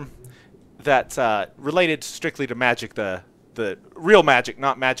term that's related strictly to Magic, the real Magic,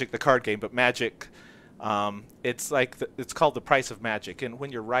 not Magic the card game, but Magic. It's it's called the price of Magic. And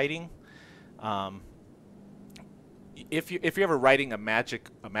when you're writing, if you're ever writing a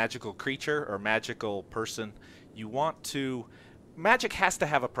magical creature or magical person, Magic has to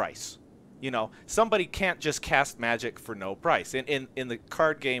have a price. Somebody can't just cast Magic for no price. In the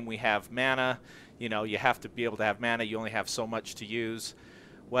card game, we have mana. You have to be able to have mana. You only have so much to use.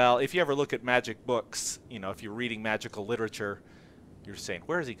 Well, if you ever look at magic books, you know, if you're reading magical literature, you're saying,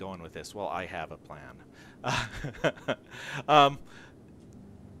 where is he going with this? Well, I have a plan.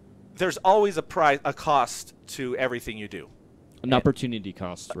 There's always a cost to everything you do. An opportunity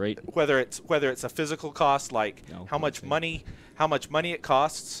cost, right? Whether it's a physical cost, like how much money it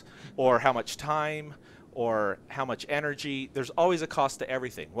costs, or how much time, or how much energy. There's always a cost to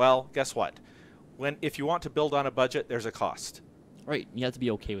everything. Well, guess what? If you want to build on a budget, there's a cost. Right. You have to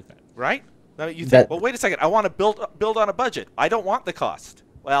be okay with that. Right? Now you think, well, wait a second. I want to build on a budget. I don't want the cost.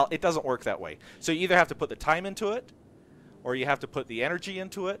 Well, it doesn't work that way. So you either have to put the time into it, or you have to put the energy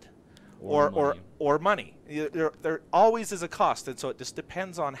into it, or money. There always is a cost, and so it just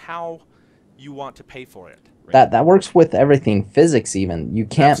depends on how you want to pay for it. Right. That works with everything, physics even. You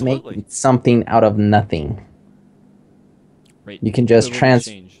can't make something out of nothing. Right. You can just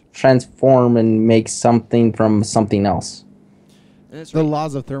transform and make something from something else. That's The right.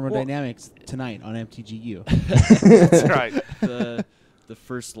 laws of thermodynamics tonight on MTGYou. That's right. The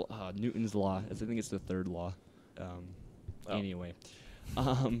first Newton's law. I think it's the third law. Anyway.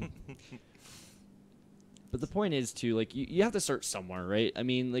 But the point is too, like, you have to start somewhere, right? I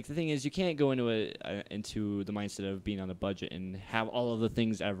mean, like, the thing is, you can't go into into the mindset of being on a budget and have all of the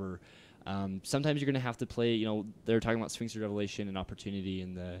things ever. Sometimes you're gonna have to play. You know, they're talking about Sphinx of Revelation and opportunity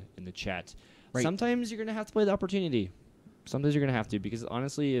in the chat. Right. Sometimes you're gonna have to play the opportunity. Sometimes you're gonna have to, because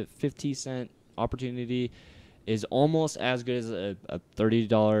honestly, a 50-cent opportunity is almost as good as a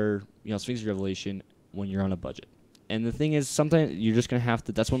 $30 Sphinx of Revelation when you're on a budget. And the thing is, sometimes you're just gonna have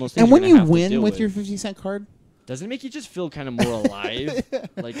to. That's one of those things. And when you're gonna you have to win deal with your 50-cent card, doesn't it make you just feel kind of more alive?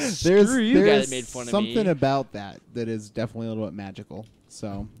 Like, there's screw you, guy that made fun of me. something about that is definitely a little bit magical.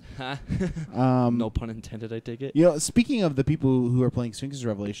 So, no pun intended, I take it. you know, speaking of the people who are playing Sphinx of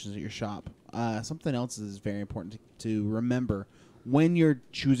Revelations at your shop, something else is very important to remember when you're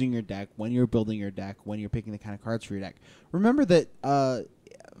choosing your deck, when you're building your deck, when you're picking the kind of cards for your deck. Remember that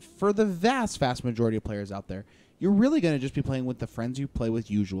for the vast majority of players out there, you're really going to just be playing with the friends you play with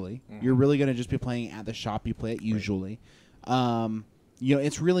usually. Mm-hmm. You're really going to just be playing at the shop you play at usually. Right. You know,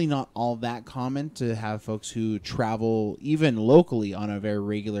 it's really not all that common to have folks who travel even locally on a very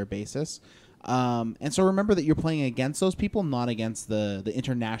regular basis. And so remember that you're playing against those people, not against the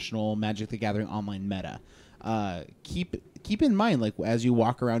international Magic the Gathering online meta. Keep in mind, like, as you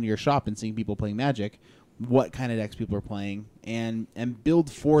walk around your shop and seeing people playing Magic, what kind of decks people are playing, and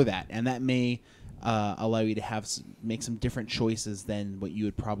build for that. And that may allow you to make some different choices than what you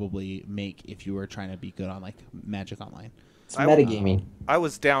would probably make if you were trying to be good on, like, Magic Online. It's metagaming. I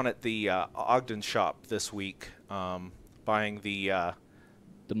was down at the Ogden shop this week buying the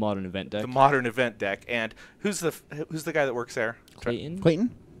modern event deck. The modern event deck. And who's the guy that works there?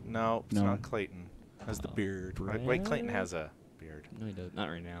 Clayton? No, it's not Clayton. Has the beard. Wait, Clayton has a beard. No, he does not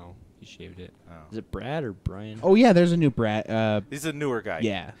right now. He shaved it. Oh. Is it Brad or Brian? Oh yeah, there's a new Brad. He's a newer guy.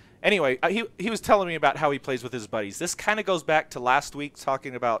 Yeah. Anyway, he was telling me about how he plays with his buddies. This kind of goes back to last week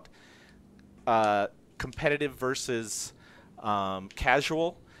talking about competitive versus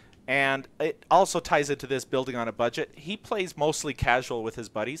casual, and it also ties into this building on a budget. He plays mostly casual with his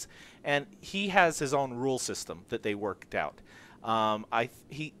buddies, and he has his own rule system that they worked out.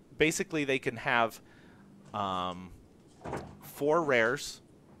 Basically they can have 4 rares,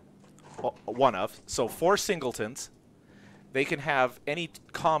 so 4 singletons. They can have any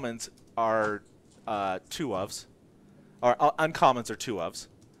commons are 2 ofs, or uncommons are 2 ofs.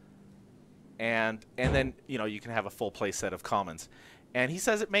 And then, you know, you can have a full play set of commons. And he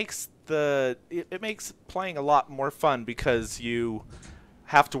says it makes it makes playing a lot more fun because you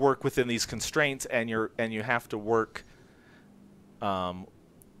have to work within these constraints, and you have to work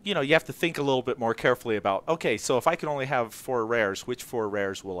you know, you have to think a little bit more carefully about, okay, so if I can only have 4 rares, which 4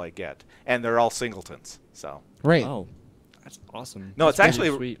 rares will I get? And they're all singletons. So Right. Oh, that's awesome. no, That's it's actually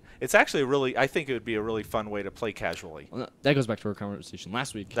really sweet. it's actually really, I think it would be a really fun way to play casually. Well, that goes back to our conversation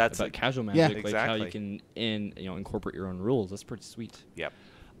last week about casual Yeah. Magic, like how you Exactly. can incorporate your own rules. That's pretty sweet. Yep.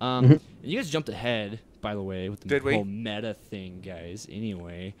 You guys jumped ahead, by the way, with the Did we? whole meta thing, guys.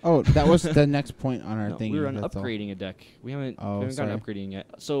 Anyway, Oh, that was the next point on our no, thing. we were on that's all. upgrading a deck. We haven't Oh, gotten sorry. upgrading yet.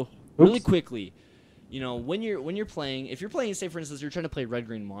 So really Oops. quickly, you know, when you're playing, if you're playing, say for instance, you're trying to play red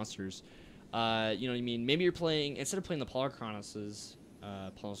green monsters, you know what I mean? Maybe you're playing, instead of playing the Polychronoses,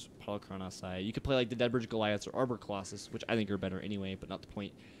 Polychronosi, you could play like the Deadbridge Goliaths or Arbor Colossus, which I think are better anyway, but not the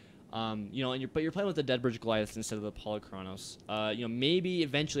point. You know, but you're playing with the Deadbridge Goliaths instead of the Polychronos. You know, maybe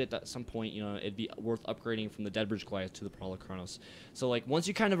eventually at some point, you know, it'd be worth upgrading from the Deadbridge Goliath to the Polychronos. So like once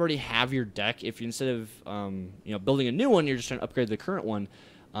you kind of already have your deck, if you instead of you know, building a new one, you're just trying to upgrade the current one.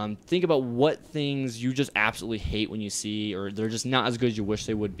 Think about what things you just absolutely hate when you see, or they're just not as good as you wish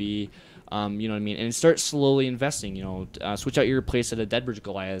they would be. You know what I mean? And start slowly investing. Switch out your place at a Deadbridge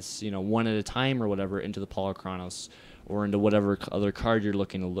Goliath, one at a time or whatever, into the Paulo Chronos or into whatever other card you're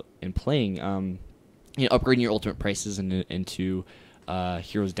looking to and playing. Upgrading your ultimate prices into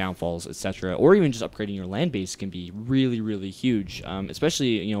Heroes Downfalls, etc., or even just upgrading your land base can be really, really huge,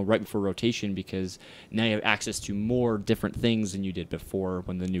 especially right before rotation, because now you have access to more different things than you did before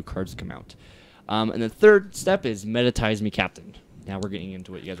when the new cards come out. And the third step is Metatize Me Captain. Now we're getting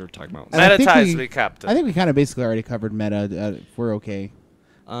into what you guys were talking about. And I think Metatize Me Captain. I think we kind of basically already covered meta. If we're okay.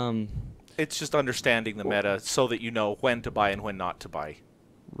 It's just understanding the meta so that you know when to buy and when not to buy.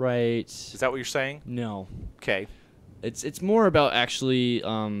 Right. Is that what you're saying? No. Okay. It's more about actually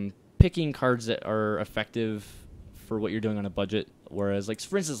picking cards that are effective for what you're doing on a budget. Whereas,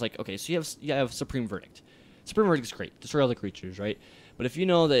 for instance, okay, so you have Supreme Verdict. Supreme Verdict is great. Destroy all the creatures, right? But if you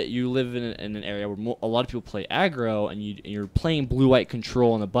know that you live in an area where a lot of people play aggro, and you're playing blue-white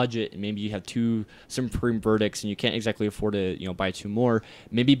control on a budget, and maybe you have 2 Supreme Verdicts, and you can't exactly afford to buy 2 more,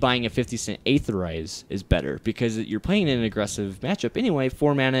 maybe buying a 50-cent Aetherize is better, because you're playing in an aggressive matchup anyway.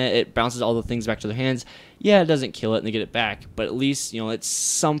 4 mana, it bounces all the things back to their hands. Yeah, it doesn't kill it, and they get it back, but at least it's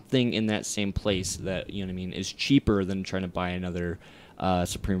something in that same place that is cheaper than trying to buy another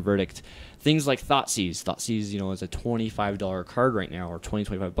Supreme Verdict. Things like Thoughtseize. Thoughtseize, is a $25 card right now, or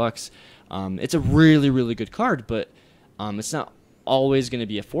 $25. It's a really, really good card, but it's not always going to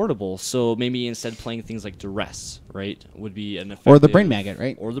be affordable. So maybe instead playing things like Duress, right, would be an effective... Or the Brain Maggot,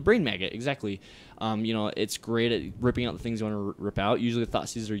 right? Or the Brain Maggot, exactly. It's great at ripping out the things you want to rip out. Usually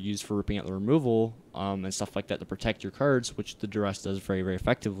Thoughtseize are used for ripping out the removal and stuff like that to protect your cards, which the Duress does very, very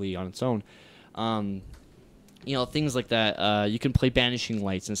effectively on its own. Things like that. You can play Banishing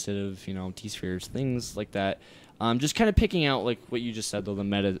Lights instead of, T-Spheres, things like that. Just kind of picking out, what you just said, though, the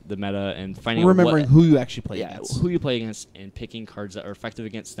meta, and finding remembering out who you actually play against. who you play against, and picking cards that are effective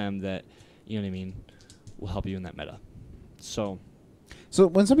against them that, will help you in that meta. So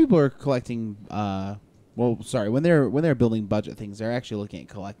when some people are collecting, when they're building budget things, they're actually looking at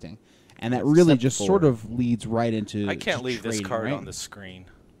collecting, and that really just sort of leads right into. I can't leave this trading, card right? on the screen.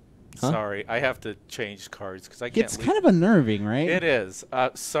 Huh? Sorry, I have to change cards because I can't. It's leave. kind of unnerving, right? It is.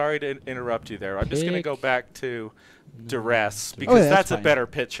 Sorry to interrupt you there. I'm just going to go back to Duress Oh, because yeah, that's that's a fine. better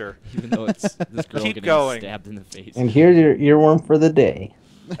picture. even though it's this girl Keep getting going. stabbed in the face. And here's your earworm for the day.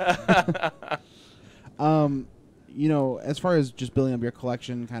 As far as just building up your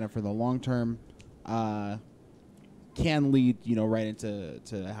collection, kind of for the long term, can lead right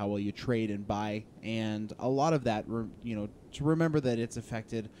into how well you trade and buy, and a lot of that to remember that it's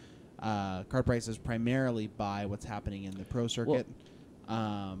affected card prices primarily by what's happening in the pro circuit,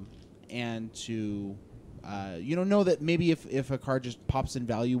 and to know that maybe if a card just pops in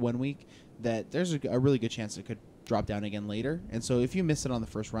value one week, that there's a really good chance it could drop down again later. And so if you miss it on the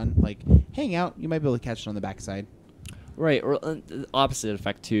first run, hang out, you might be able to catch it on the backside. Right, or the opposite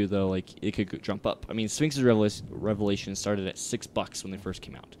effect too, though. It could jump up. I mean, Sphinx's Revelation started at $6 when they first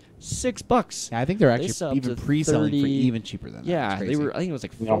came out. $6. Yeah, I think they're They sell actually up even to pre-selling for 30 even cheaper than that. Yeah, It's they crazy. were. I think it was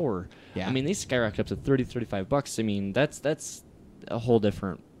like Yeah. 4. Yeah. I mean, they skyrocketed up to $30-$35. I mean, that's a whole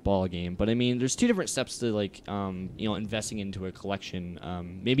different ball game. But I mean, there's 2 different steps to investing into a collection.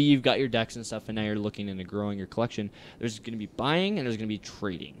 Maybe you've got your decks and stuff, and now you're looking into growing your collection. There's going to be buying and there's going to be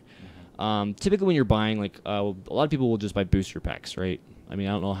trading. Typically, when you're buying, a lot of people will just buy booster packs, right? I mean,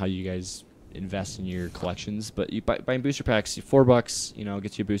 I don't know how you guys invest in your collections, but you buying booster packs, $4,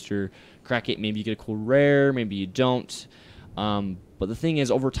 gets you a booster. Crack it, maybe you get a cool rare, maybe you don't. But the thing is,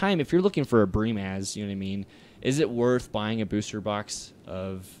 over time, if you're looking for a Breemaz, you know what I mean, is it worth buying a booster box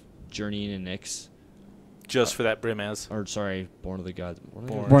of Journey and Nyx? Just for that Brimaz. Or, sorry, Born of the Gods. Born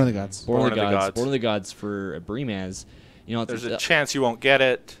of the Gods. Born of the Gods. Born of the Gods for a Breemaz. There's a chance you won't get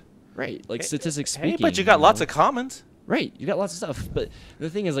it. Right, statistics speaking. Hey, but you got lots of commons. Right, you got lots of stuff. But the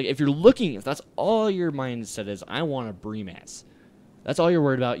thing is, if you're looking, if that's all your mindset is, I want a Breemaz. That's all you're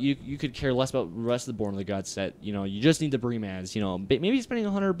worried about. You could care less about the rest of the Born of the Gods set. You just need the Breemaz. Maybe spending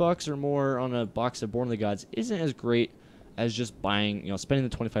 $100 or more on a box of Born of the Gods isn't as great as just buying, spending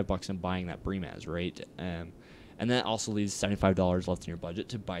the $25 and buying that Breemaz, right? And that also leaves $75 left in your budget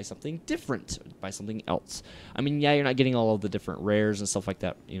to buy something different, buy something else. I mean, yeah, you're not getting all of the different rares and stuff like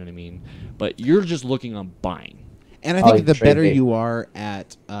that, you know what I mean? But you're just looking on buying. And I think the trade better bait. you are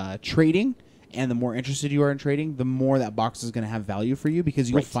at trading, and the more interested you are in trading, the more that box is going to have value for you,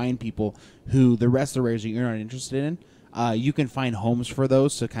 because you'll Right. find people who the rest of the rares that you're not interested in, you can find homes for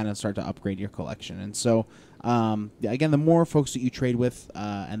those to kind of start to upgrade your collection. And so, again, the more folks that you trade with,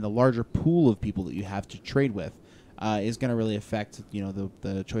 and the larger pool of people that you have to trade with, is going to really affect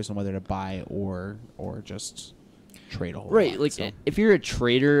the choice on whether to buy or just trade a whole Right, lot. like So- if you're a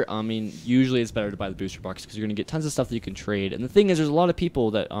trader, I mean, usually it's better to buy the booster box because you're gonna get tons of stuff that you can trade. And the thing is, there's a lot of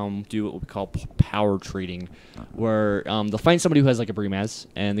people that do what we call power trading, where they'll find somebody who has like a Brimaz,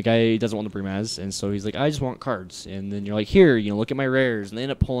 and the guy doesn't want the Brimaz, and so he's like, I just want cards. And then you're like, here, look at my rares, and they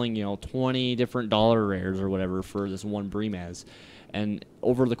end up pulling 20 different dollar rares or whatever for this one Brimaz. And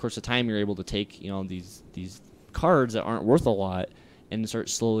over the course of time, you're able to take these cards that aren't worth a lot and start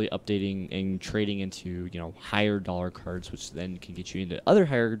slowly updating and trading into higher dollar cards, which then can get you into other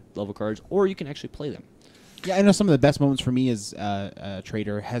higher level cards, or you can actually play them. Yeah, I know some of the best moments for me as a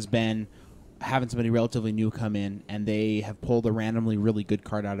trader has been having somebody relatively new come in and they have pulled a randomly really good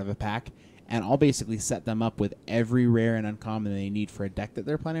card out of a pack, and I'll basically set them up with every rare and uncommon they need for a deck that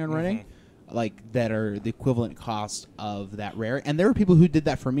they're planning on running, like that are the equivalent cost of that rare. And there were people who did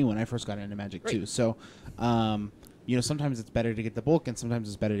that for me when I first got into Magic too. So, sometimes it's better to get the bulk, and sometimes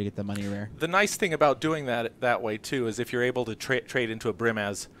it's better to get the money rare. The nice thing about doing that way too is if you're able to trade into a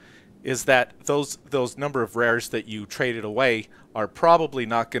Brimaz, is that those number of rares that you traded away are probably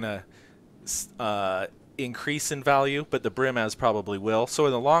not going to increase in value, but the Brimaz probably will. So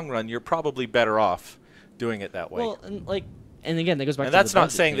in the long run, you're probably better off doing it that way. Well, and again, that goes back And to that's the not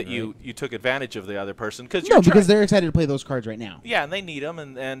budget saying thing, that you took advantage of the other person, because No, because they're excited to play those cards right now. yeah, and they need them,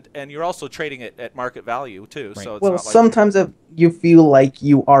 and you're also trading it at market value too. Right. So it's Well, not like sometimes if you feel like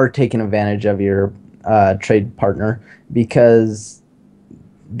you are taking advantage of your trade partner because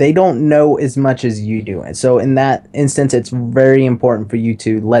they don't know as much as you do. And so in that instance, it's very important for you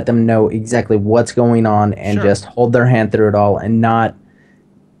to let them know exactly what's going on and Sure. just hold their hand through it all and not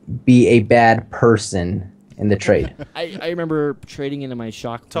be a bad person in the trade. I remember trading into my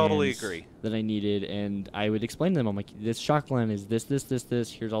shock Totally lands agree. that I needed, and I would explain to them, I'm like, this shock land is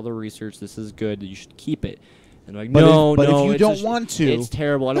this. Here's all the research. This is good. You should keep it. And they're like, But if- no, but if no, you it's don't just- want to- it's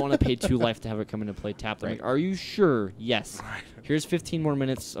terrible. I don't want to pay 2 life to have it come into play tapped. I'm like, are you sure? Yes. Here's 15 more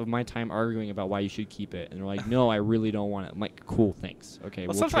minutes of my time arguing about why you should keep it. And they're like, no, I really don't want it. I'm like, cool, thanks. Okay, well,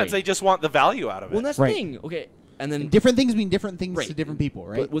 we'll sometimes trade. they just want the value out of it. Well, that's Right. the thing. Okay, and then Different things mean different things Right. to different people,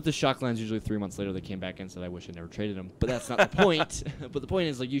 right? But with the shock lands, usually 3 months later, they came back and said, "I wish I never traded them." But that's not the point. But the point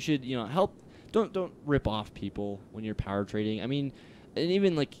is, like, you should, help. Don't rip off people when you're power trading. I mean, and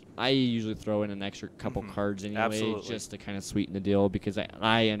even like I usually throw in an extra couple cards anyway, Absolutely. just to kind of sweeten the deal because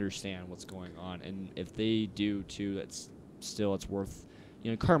I understand what's going on, and if they do too, it's worth.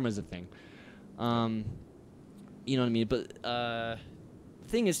 Karma's a thing. You know what I mean? But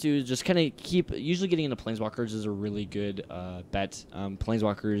thing is to just kind of keep getting into planeswalkers is a really good bet.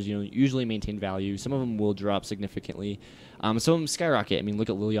 Planeswalkers usually maintain value. Some of them will drop significantly. Some of them skyrocket. I mean, look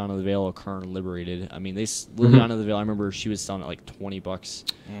at Liliana of the Veil or Karn Liberated. I mean, Liliana of the Veil, I remember she was selling at like $20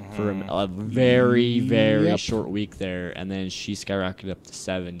 for a very very short week there, and then she skyrocketed up to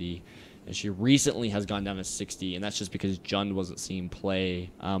 70. And she recently has gone down to 60, and that's just because Jund wasn't seeing play.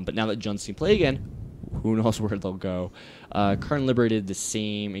 But now that Jund's seen play again, who knows where they'll go. Karn Liberated, the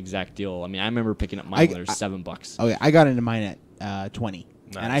same exact deal. I mean, I remember picking up mine when they were $7. Okay, I got into mine at 20,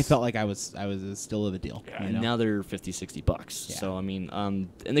 and I Nice. felt like I was still of a deal. Yeah. you know? And now they're $50-$60. Yeah. So I mean, and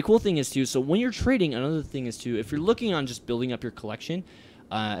the cool thing is too. So when you're trading, another thing is too. If you're looking on just building up your collection,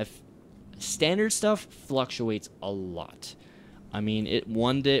 if standard stuff fluctuates a lot. I mean,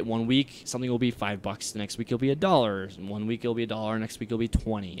 one week something will be $5, the next week it'll be $1. And one week it'll be $1, next week it'll be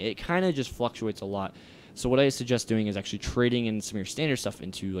 20. It kind of just fluctuates a lot. So what I suggest doing is actually trading in some of your standard stuff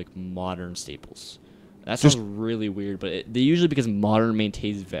into like modern staples. That sounds really weird, but they usually because modern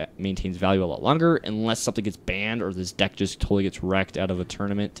maintains value a lot longer unless something gets banned or this deck just totally gets wrecked out of a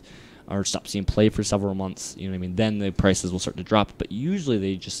tournament or stops seeing play for several months. You know what I mean? Then the prices will start to drop, but usually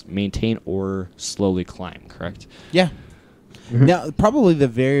they just maintain or slowly climb. Correct? Yeah. Now, probably the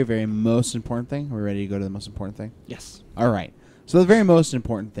very, very most important thing. We're ready to go to the most important thing? Yes. All right. So the very most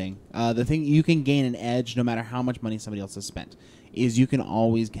important thing, the thing you can gain an edge no matter how much money somebody else has spent, is you can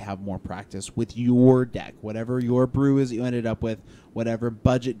always have more practice with your deck, whatever your brew is that you ended up with, whatever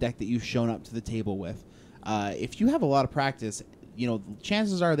budget deck that you've shown up to the table with. If you have a lot of practice,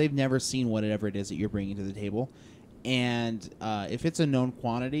 chances are they've never seen whatever it is that you're bringing to the table. And if it's a known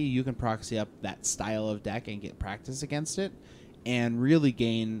quantity, you can proxy up that style of deck and get practice against it and really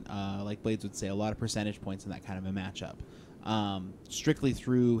gain, like Blades would say, a lot of percentage points in that kind of a matchup. Strictly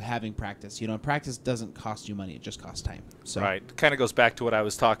through having practice. Practice doesn't cost you money; it just costs time. So, Right. Kind of goes back to what I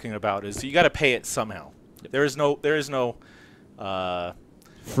was talking about. Is you got to pay it somehow. There is no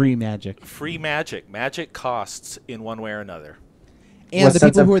free magic. free magic. Magic costs in one way or another. And What the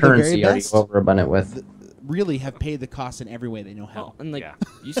sense people of who are the very currency are you best, overabundant with? really have paid the cost in every way they know how. Oh, and like Yeah.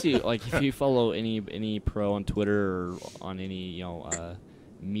 you see, like if you follow any pro on Twitter or on any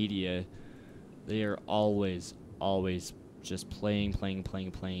media, they are always just playing,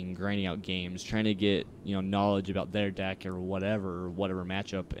 grinding out games, trying to get knowledge about their deck or whatever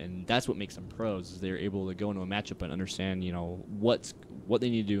matchup, and that's what makes them pros. Is they're able to go into a matchup and understand what they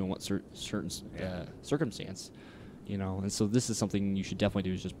need to do in what certain circumstance, And so this is something you should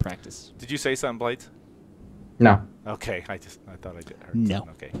definitely do is just practice. Did you say something, Blades? No. Okay, I thought I did. Heard No.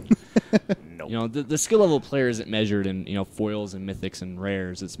 something. Okay. No. The skill level player isn't measured in foils and mythics and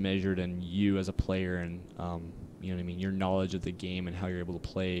rares. It's measured in you as a player and you know what I mean, your knowledge of the game and how you're able to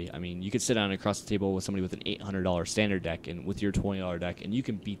play. I mean, you could sit down across the table with somebody with an $800 standard deck and with your $20 deck, and you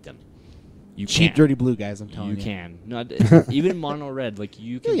can beat them. You Cheap, can. dirty blue guys, I'm telling you. You can. No, even mono red, like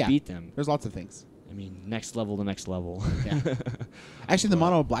you can Yeah. beat them. There's lots of things. I mean, next level to next level. Yeah. Actually, the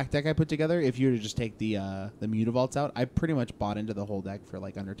mono black deck I put together, if you were to just take the Mutavaults out, I pretty much bought into the whole deck for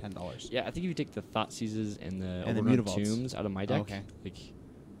like under $10. Yeah, I think if you take the Thought Seizes and the And the Overgrown Mutavaults. Tombs out of my deck, Okay. like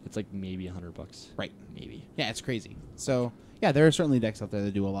it's like maybe $100. Right. Maybe. Yeah, it's crazy. So, yeah, there are certainly decks out there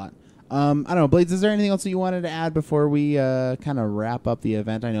that do a lot. I don't know, Blades, is there anything else that you wanted to add before we kind of wrap up the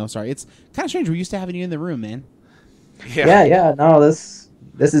event? I know, sorry. It's kind of strange. We're used to having you in the room, man. Yeah. No, this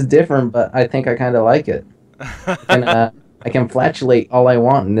is different, but I think I kind of like it. I can flatulate all I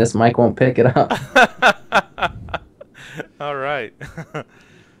want, and this mic won't pick it up. All right.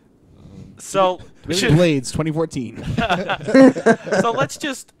 So Blades 2014. so let's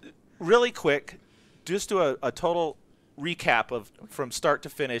just really quick just do a total recap of from start to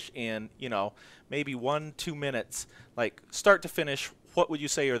finish in maybe 1-2 minutes, like start to finish. What would you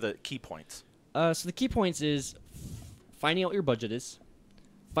say are the key points? So the key points is finding out what your budget is,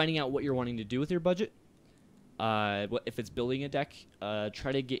 finding out what you're wanting to do with your budget. If it's building a deck,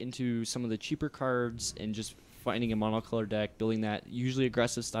 try to get into some of the cheaper cards and just finding a monocolor deck, building that. Usually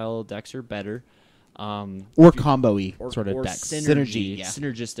aggressive style decks are better. Or combo-y sort of or decks.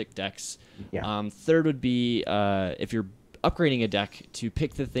 synergistic decks. Yeah. Third would be if you're upgrading a deck, to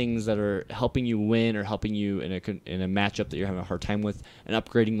pick the things that are helping you win or helping you in a matchup that you're having a hard time with, and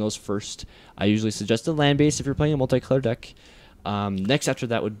upgrading those first. I usually suggest a land base if you're playing a multicolor deck. Next after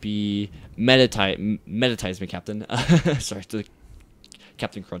that would be metatize me, Captain. Sorry, to the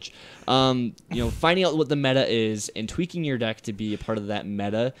Captain Crunch. Finding out what the meta is and tweaking your deck to be a part of that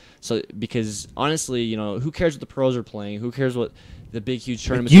meta. So because honestly, who cares what the pros are playing? Who cares what the big huge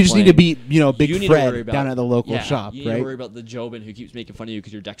tournaments? You just need to beat Big You need to Fred worry about- down at the local Yeah, shop, you need right? to worry about the Jobin who keeps making fun of you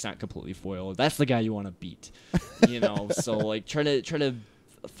because your deck's not completely foiled. That's the guy you want to beat. So like try to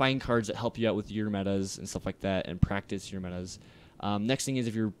find cards that help you out with your metas and stuff like that, and practice your metas. Next thing is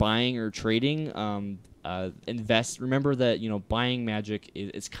if you're buying or trading, invest. Remember that buying Magic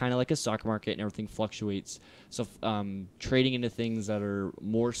it's kind of like a stock market and everything fluctuates. So trading into things that are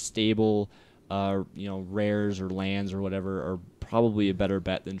more stable, rares or lands or whatever, are probably a better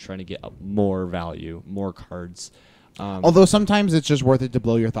bet than trying to get more value, more cards. Although sometimes it's just worth it to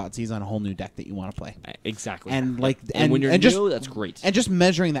blow your Thoughtseize on a whole new deck that you want to play. Exactly. And when you're new, that's great. And just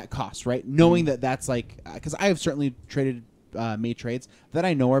measuring that cost, right? Knowing that's like, because I have certainly made trades that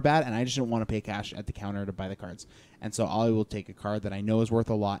I know are bad, and I just don't want to pay cash at the counter to buy the cards. And so I will take a card that I know is worth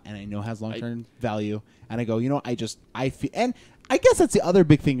a lot and I know has long-term value, and I go, I feel, and I guess that's the other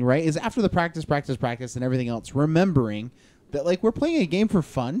big thing, right? Is after the practice and everything else, remembering that like we're playing a game for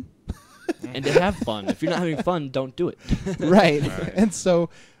fun. And to have fun. If you're not having fun, don't do it. Right. And so,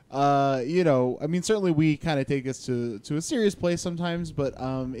 I mean, certainly we kind of take this to a serious place sometimes, but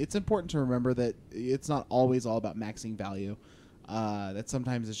it's important to remember that it's not always all about maxing value. That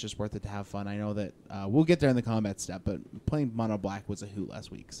sometimes it's just worth it to have fun. I know that we'll get there in the combat step, but playing mono black was a hoot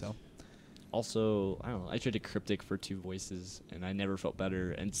last week, so. Also, I don't know, I traded Cryptic for 2 voices, and I never felt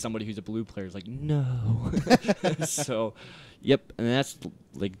better. And somebody who's a blue player is like, no. So, yep. And that's,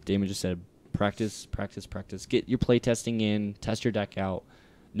 like Damon just said, practice. Get your play testing in, test your deck out,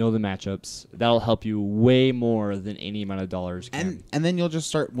 know the matchups. That'll help you way more than any amount of dollars can. And then you'll just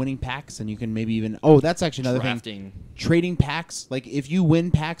start winning packs, and you can maybe even... Oh, that's actually another thing. Trading packs. Like, if you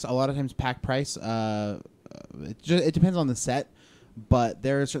win packs, a lot of times pack price, it depends on the set. But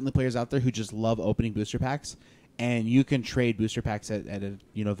there are certainly players out there who just love opening booster packs, and you can trade booster packs at a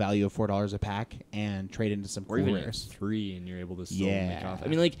value of $4 a pack and trade into some or cool even rares. At 3, and you're able to still make off. I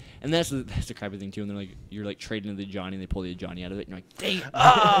mean, like, and that's the crappy thing too. And they're like, you're like trading into the Johnny, and they pull the Johnny out of it, and you're like, dang.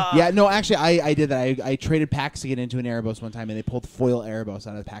 Yeah, no, actually, I did that. I traded packs to get into an Erebos one time, and they pulled foil Erebos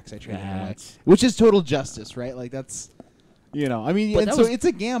out of the packs I traded away, which is total justice, right? Like that's, I mean, and so it's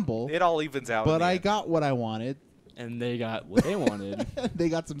a gamble. It all evens out. But I got what I wanted. And they got what they wanted. They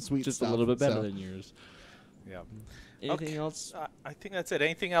got some sweet just stuff. a little bit better than yours. Yeah. Anything Okay. else? I think that's it.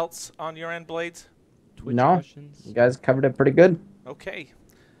 Anything else on your end, Blades? Twitch No. questions? You guys covered it pretty good. Okay.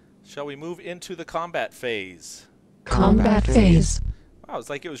 Shall we move into the combat phase? Combat phase. Wow, it's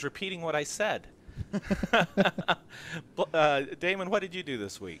like it was repeating what I said. Damon, what did you do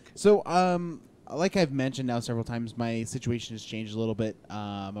this week? So, like I've mentioned now several times, my situation has changed a little bit.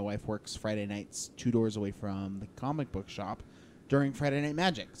 My wife works Friday nights 2 doors away from the comic book shop during Friday Night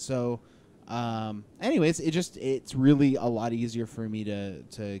Magic. So, anyways, it's really a lot easier for me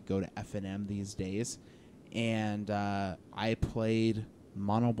to go to F&M these days. And I played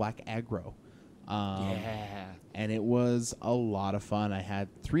Mono Black Aggro. Yeah. And it was a lot of fun. I had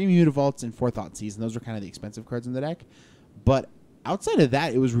 3 Mutavaults and 4 Thoughtseize, and those were kind of the expensive cards in the deck. But outside of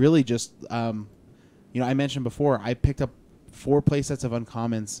that, it was really just, I mentioned before, I picked up 4 playsets of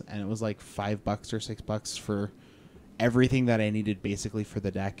Uncommons, and it was like $5 or $6 for everything that I needed basically for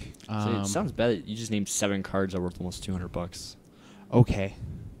the deck. So it sounds bad. You just named 7 cards that are worth almost $200. Okay.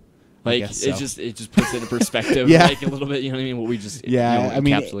 Like guess it so. just puts it in perspective, Yeah. like a little bit. You know what I mean? What we just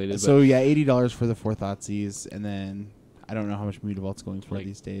encapsulated. So yeah, $80 for the 4 Thoughtseize, and then I don't know how much Mutavault's going for like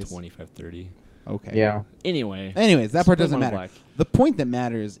these days. 25, 30. Okay. Yeah. Anyway. Anyways, that part Split doesn't Mono matter. Black. The point that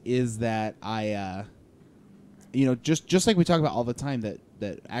matters is that I, just like we talk about all the time, that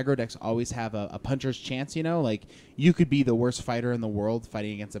aggro decks always have a puncher's chance. Like you could be the worst fighter in the world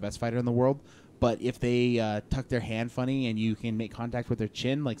fighting against the best fighter in the world, but if they tuck their hand funny and you can make contact with their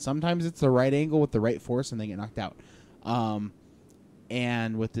chin, like sometimes it's the right angle with the right force and they get knocked out.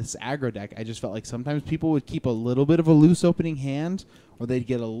 And with this aggro deck, I just felt like sometimes people would keep a little bit of a loose opening hand, or they'd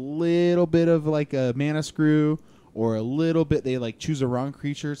get a little bit of like a mana screw, or a little bit they like choose a wrong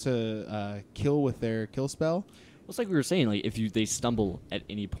creature to kill with their kill spell. Well, it's like we were saying. Like if they stumble at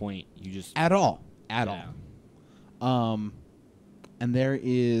any point, you just At all. Yeah. And there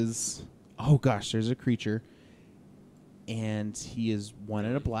is, there's a creature, and he is 1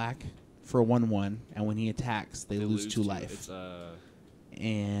 and a black for a 1/1, and when he attacks, they lose 2 life. It's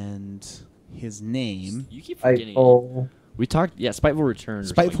And his name, you keep forgetting. Spiteful. We talked. Yeah, Spiteful Return. or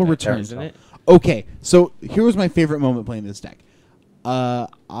Spiteful something like that, Return. isn't it? Okay, so here was my favorite moment playing this deck.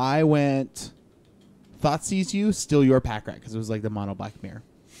 I went Thoughtseize You, Steal Your Pack Rat, because it was like the mono black mirror.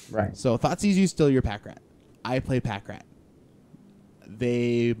 Right. So Thoughtseize You, Steal Your Pack Rat. I play Pack Rat.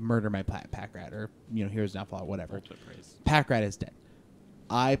 They murder my Pack Rat, or Hero's Downfall, whatever. Ultimate Praise. Pack Rat is dead.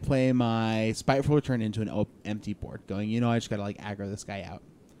 I play my Spiteful Return into an empty board, going, I just gotta like aggro this guy out.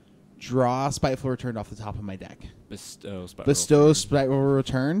 Draw Spiteful Return off the top of my deck. Bestow. Spiteful Bestow Return. Spiteful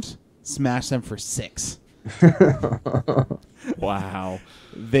Returned. Smash them for 6. Wow.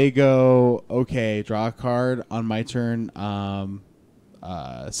 They go, okay, draw a card on my turn.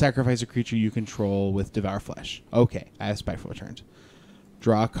 Sacrifice a creature you control with Devour Flesh. Okay, I have Spiteful Returned.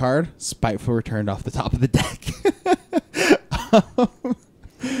 Draw a card, Spiteful Returned off the top of the deck.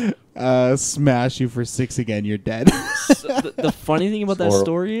 Smash you for 6 again, you're dead. So the funny thing about that Horrible.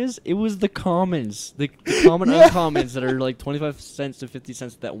 story is, it was the commons, the common uncommons that are like 25 cents to 50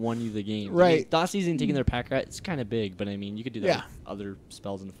 cents that won you the game. Right. Thoughtseize and taking their pack rat, it's kind of big, but I mean, you could do that Yeah. with other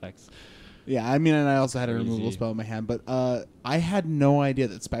spells and effects. Yeah, I mean, and I also had a removal Crazy. spell in my hand, but I had no idea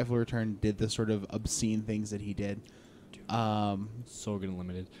that Spiteful Return did the sort of obscene things that he did. So good and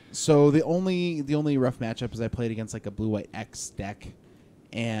limited. So the only rough matchup is I played against like a blue-white X deck,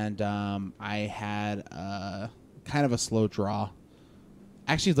 and I had kind of a slow draw.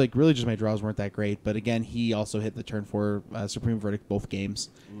 Actually, like really just my draws weren't that great, but again, he also hit the turn 4 Supreme Verdict both games,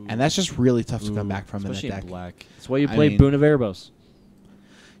 and that's just really tough to come back from in that Especially deck. in black. That's why you I play mean- Boon of Erebos.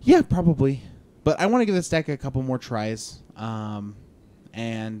 Yeah, probably. But I want to give this deck a couple more tries.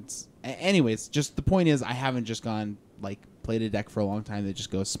 Anyways, just the point is I haven't just gone, like, played a deck for a long time that just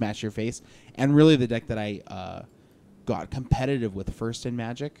goes smash your face. And really the deck that I got competitive with first in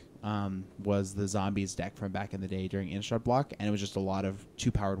Magic was the Zombies deck from back in the day during Innistrad block. And it was just a lot of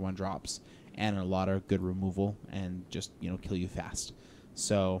 2-powered 1-drops and a lot of good removal and just, kill you fast.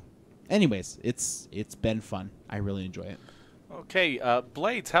 So, anyways, it's been fun. I really enjoy it. Okay,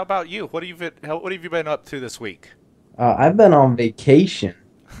 Blades, how about you? What have you been up to this week? I've been on vacation.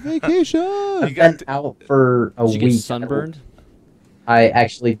 Vacation! I've been out for a Did you week. get sunburned? I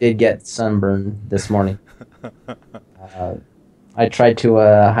actually did get sunburned this morning. I tried to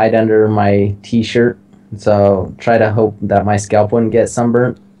hide under my t-shirt, so try to hope that my scalp wouldn't get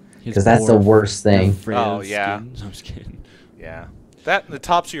sunburned, because that's the worst thing. Oh, yeah. I'm just kidding. Yeah. That and the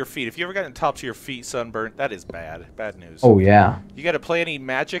tops of your feet. If you ever gotten the tops of your feet sunburnt, that is bad. Bad news. Oh yeah. You got to play any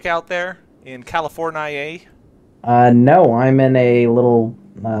Magic out there in California? No, I'm in a little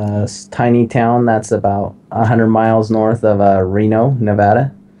tiny town that's about 100 miles north of Reno,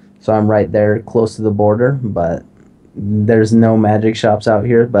 Nevada. so I'm right there close to the border, but there's no magic shops out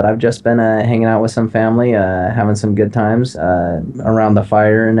here. But I've just been hanging out with some family, having some good times around the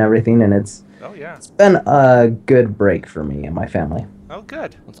fire and everything, and Oh yeah. it's been a good break for me and my family. Oh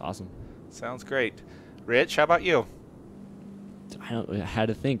good. That's awesome. Sounds great. Rich, how about you? I had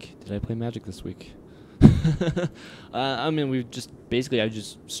to think. Did I play Magic this week? I mean, I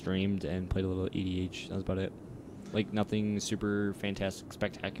just streamed and played a little EDH. That was about it. Like nothing super fantastic,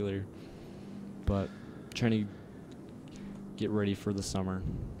 spectacular. But trying to get ready for the summer,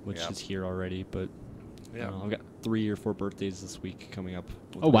 which Yeah. is here already. But Yeah. I've got 3 or 4 birthdays this week coming up.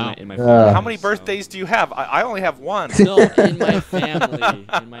 Oh, wow. In my How How many so- birthdays do you have? I only have one. No, in my family.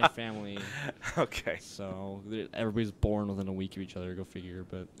 In my family. Okay. So everybody's born within a week of each other. Go figure.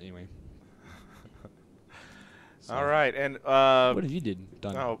 But anyway. So, All right. And What have you did,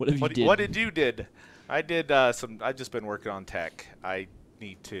 Don? oh, What have you did? What did you did? I did I've just been working on tech. I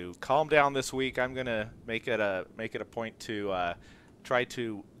need to calm down this week. I'm gonna make it a point to try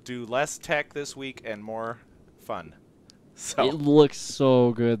to do less tech this week and more fun. So It looks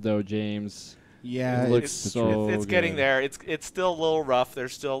so good though, James. Yeah, It looks it's so it's getting good. there. It's still a little rough.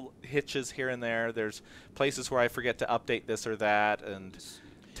 There's still hitches here and there. There's places where I forget to update this or that, and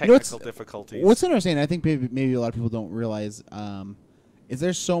know what's- technical difficulties. What's interesting, I think maybe a lot of people don't realize, is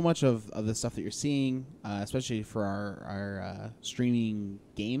there's so much of the stuff that you're seeing, especially for our streaming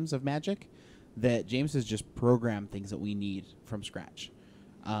games of Magic, that James has just programmed things that we need from scratch.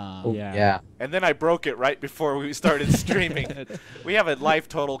 Yeah. And then I broke it right before we started streaming. We have a life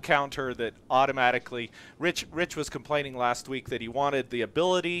total counter that automatically. Rich was complaining last week that he wanted the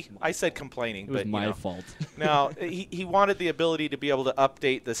ability. I said complaining, It was but my you know, fault. no, he wanted the ability to be able to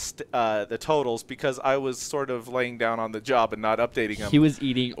update the totals because I was sort of laying down on the job and not updating them. He was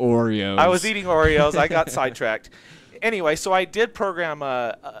eating Oreos. I was eating Oreos. I got sidetracked. Anyway, so I did program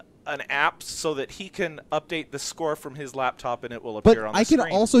an app so that he can update the score from his laptop and it will But appear on the I can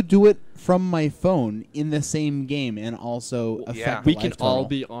screen. also do it from my phone in the same game and also affect Yeah. the We life can total. all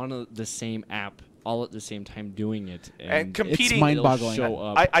be on the same app, all at the same time doing it, And competing- It's It'll mind-boggling. Show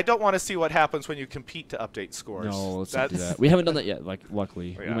up. I don't want to see what happens when you compete to update scores. No, let's not do That's- that. We haven't done that yet. Like,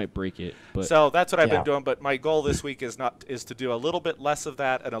 luckily, Yeah. we might break it. But So that's what I've Yeah. been doing. But my goal this week is to do a little bit less of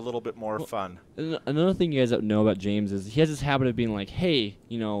that and a little bit more fun. Another thing you guys don't know about James is he has this habit of being like, "Hey,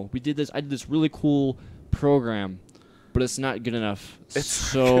 I did this really cool program, but it's not good enough.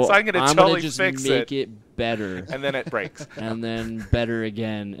 So I'm gonna totally just fix make it better." And then it breaks. And then better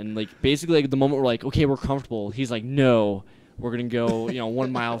again, and like basically like the moment we're like, okay, we're comfortable, he's like, no, we're gonna go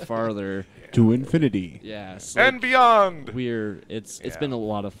 1 mile farther. To infinity. Yeah, it's And like beyond. it's Yeah. been a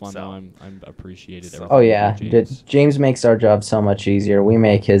lot of fun. So- though. I'm appreciated. So- everything Oh you yeah, do, James. James makes our job so much easier. We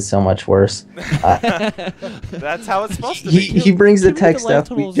make his so much worse. That's how it's supposed to be. He brings the Can we tech get the life stuff.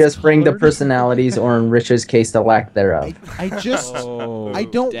 We totals just bring the colored? personalities, or in Rich's case, the lack thereof. I just Oh, I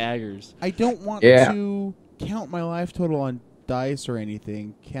don't- daggers. I don't want Yeah. to count my life total on dice or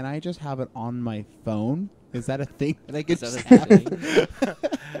anything. Can I just have it on my phone? Is that a thing that I could Is just that a have?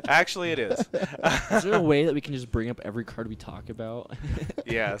 thing? Actually, it is. Is there a way that we can just bring up every card we talk about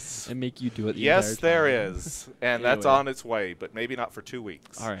Yes. and make you do it? The Yes, entire there time? is. And that's Anyway. on its way, but maybe not for 2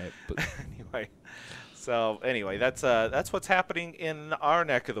 weeks. All right, but Anyway. So, anyway, that's what's happening in our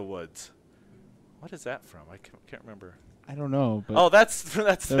neck of the woods. What is that from? I can't remember. I don't know, but Oh, that's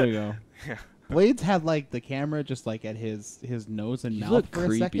there we go. Yeah. Blades had like the camera just like at his nose and you mouth look for a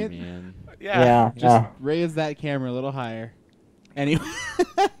creepy, second. man. Yeah. Just raise that camera a little higher. Anyway,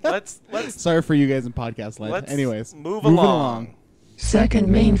 Let's sorry for you guys in podcast land. Anyways, move moving along. Second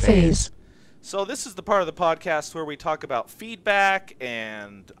main phase. So this is the part of the podcast where we talk about feedback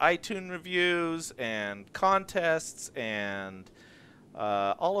and iTunes reviews and contests and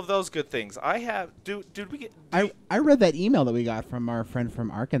all of those good things. I have. Did we get? I read that email that we got from our friend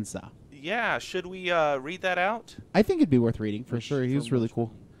from Arkansas. Yeah. Should we read that out? I think it'd be worth reading for sure. He was from really which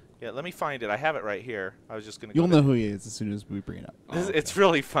cool. Yeah. Let me find it. I have it right here. I was just gonna. You'll go know to, who he is as soon as we bring it up. It's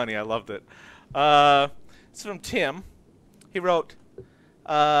really funny. I loved it. It's from Tim. He wrote.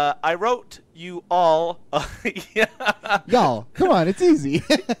 I wrote you all. Yeah. Y'all, come on, it's easy.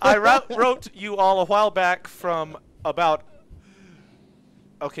 I wrote you all a while back from about.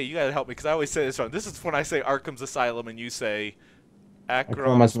 Okay, you gotta help me because I always say this wrong. This is when I say Arkham's Asylum and you say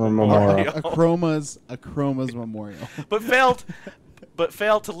Akroma's Akroma's Memorial. a chroma's memorial. but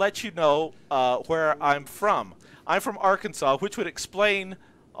failed to let you know where I'm from. I'm from Arkansas, which would explain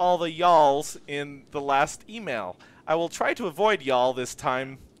all the y'alls in the last email. I will try to avoid y'all this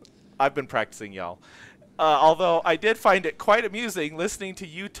time. I've been practicing y'all. Although I did find it quite amusing listening to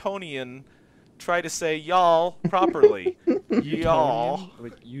Utonian try to say y'all properly. Y'all.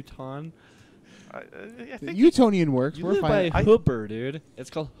 Like Uton. I think Utonian works. You We're live by fine. Hooper, dude. It's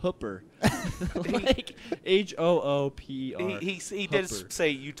called Hooper. Like Hooper. he did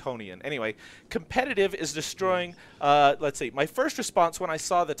say Utonian. Anyway, competitive is destroying. Let's see. My first response when I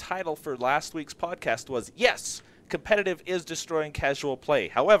saw the title for last week's podcast was, yes, competitive is destroying casual play.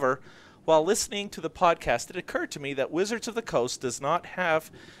 However, while listening to the podcast, it occurred to me that Wizards of the Coast does not have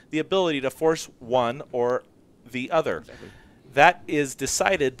the ability to force one or the other. Exactly. That is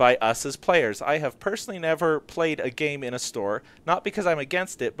decided by us as players. I have personally never played a game in a store, not because I'm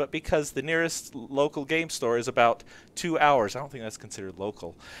against it, but because the nearest local game store is about 2 hours. I don't think that's considered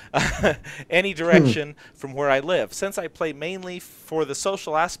local. Any direction from where I live. Since I play mainly for the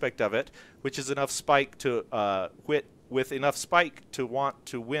social aspect of it, which is enough spike to with enough spike to want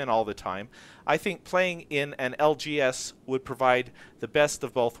to win all the time, I think playing in an LGS would provide the best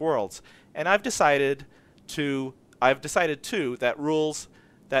of both worlds. And I've decided too, that rules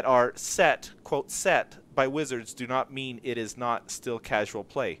that are set, quote, set by Wizards do not mean it is not still casual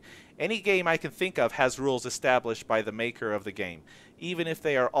play. Any game I can think of has rules established by the maker of the game, even if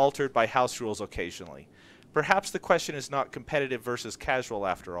they are altered by house rules occasionally. Perhaps the question is not competitive versus casual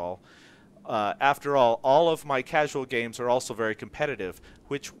after all. All of my casual games are also very competitive,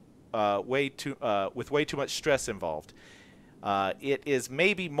 which with way too much stress involved. It is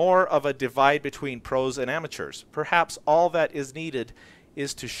maybe more of a divide between pros and amateurs. Perhaps all that is needed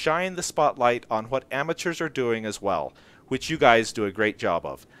is to shine the spotlight on what amateurs are doing as well, which you guys do a great job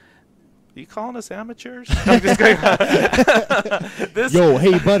of. Are you calling us amateurs? I'm just going, Yo,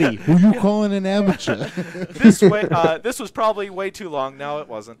 hey, buddy, who you calling an amateur? this was probably way too long. No, it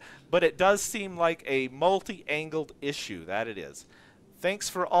wasn't. But it does seem like a multi-angled issue. That it is. Thanks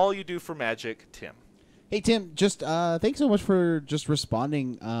for all you do for Magic, Tim. Hey, Tim, just thanks so much for just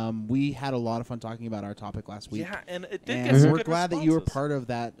responding. We had a lot of fun talking about our topic last week. Yeah, and it did get And some we're good glad that you were responses. part of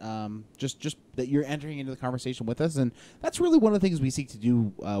that, just that you're entering into the conversation with us. And that's really one of the things we seek to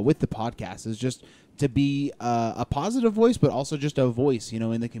do with the podcast is just to be a positive voice, but also just a voice,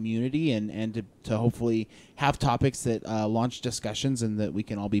 in the community and to hopefully have topics that launch discussions and that we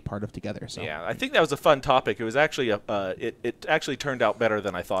can all be part of together. So Yeah, I think that was a fun topic. It was actually it actually turned out better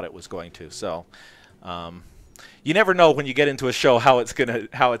than I thought it was going to. So. You never know when you get into a show how it's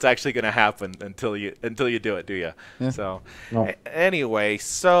actually gonna happen until you do it, do you? Yeah. So No. Anyway,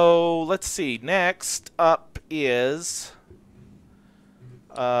 so let's see. Next up is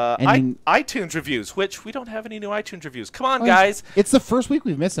iTunes reviews, which we don't have any new iTunes reviews. Come on, guys. It's the first week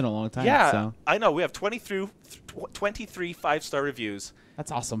we've missed in a long time. Yeah, so. I know. We have 23 5-star reviews.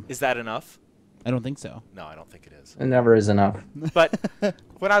 That's awesome. Is that enough? I don't think so. No, I don't think it is. It never is enough. But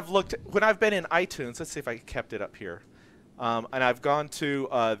when I've been in iTunes, let's see if I kept it up here, and I've gone to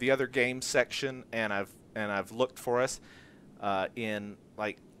the other games section, and I've looked for us in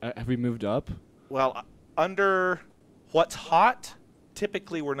like. Have we moved up? Well, under what's hot,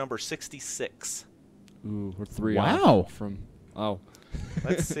 typically we're number 66. Ooh, we're 3 Wow. off from. Oh.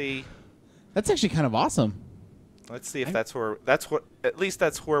 Let's see. That's actually kind of awesome. Let's see if at least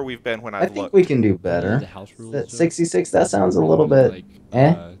that's where we've been when I I've think looked. we can do better. The house rules. That Joe? 66, that sounds a little bit, Like,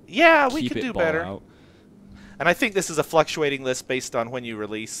 Yeah, we keep could it do ball better. out. And I think this is a fluctuating list based on when you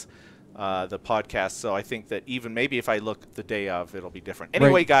release the podcast. So I think that even maybe if I look the day of, it'll be different.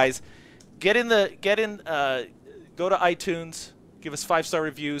 Anyway, Right. guys, go to iTunes, give us 5-star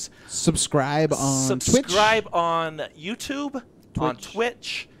reviews, Subscribe on Twitch. subscribe on YouTube, on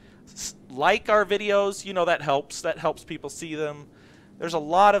Twitch, like our videos. That helps. That helps people see them. There's a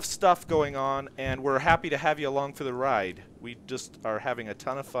lot of stuff going on, and we're happy to have you along for the ride. We just are having a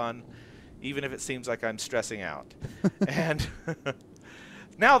ton of fun, even if it seems like I'm stressing out. And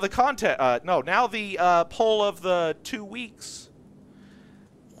now the poll of the 2 weeks.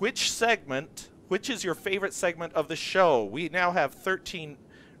 Which is your favorite segment of the show? We now have 13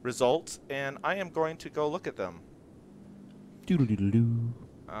 results, and I am going to go look at them. Doodle-doodle-doo.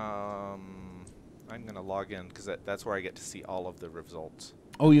 I'm going to log in because that's where I get to see all of the results.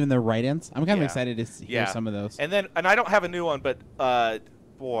 Oh, even the write-ins? I'm kind of Yeah. excited to hear Yeah. some of those. And I don't have a new one, but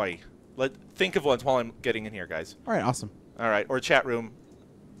boy, think of ones while I'm getting in here, guys. All right, awesome. All right, or chat room.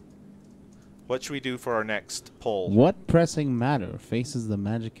 What should we do for our next poll? What pressing matter faces the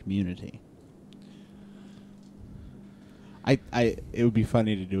Magic community? It would be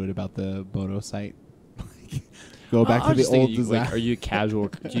funny to do it about the Bodo site. Go back I to was the just old thinking, design. are you casual?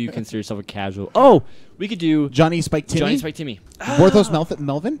 Do you consider yourself a casual? Oh, we could do Johnny Spike Timmy? Johnny Spike Timmy. Vorthos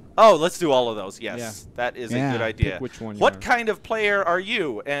Melvin? Oh, let's do all of those. Yes, Yeah. that is Yeah. a good idea. Pick which one you What are. kind of player are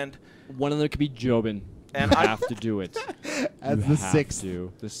you? And One of them could be Jobin. And You I have to do it. As You the have sixth.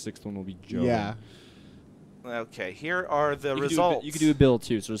 to. The sixth one will be Joe. Yeah. okay. Here are the You results. could do a Bill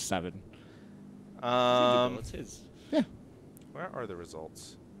too, so it's 7. It's his. Yeah. Where are the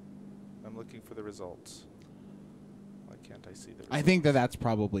results? I'm looking for the results. Why can't I see the results? I think that's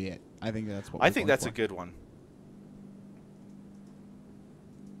probably it. I think that's what. I we're think going that's for. a good one.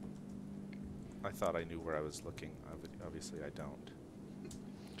 I thought I knew where I was looking. Obviously, I don't.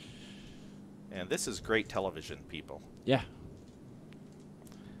 And this is great television, people. Yeah.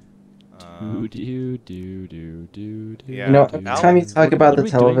 Yeah. You know, every time you talk about the What are we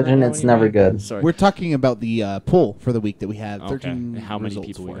doing right television, now it's never anyway? good. Sorry. We're talking about the poll for the week that we had. Okay. 13 And how many results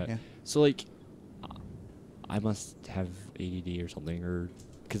people we for, got? yeah. So like, I must have ADD or something, or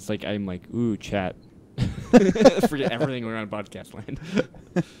because like I'm like, ooh, chat. Forget everything around podcast land.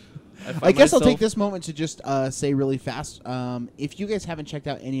 I guess I'll take this moment to just say really fast. If you guys haven't checked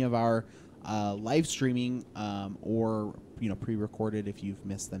out any of our live streaming or pre-recorded, if you've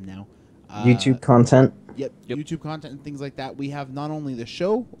missed them now, YouTube content. Yep, YouTube content and things like that. We have not only the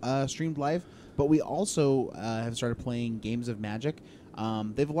show streamed live, but we also have started playing games of Magic.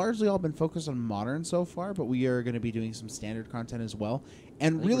 They've largely all been focused on modern so far, but we are going to be doing some standard content as well.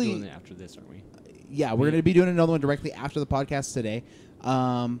 And We're really, doing it after this, aren't we? yeah, we're going to be doing another one directly after the podcast today.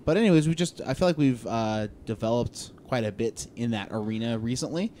 But anyways, I feel like we've developed quite a bit in that arena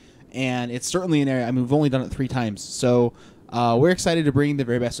recently, and it's certainly an area. I mean, we've only done it 3 times, so we're excited to bring the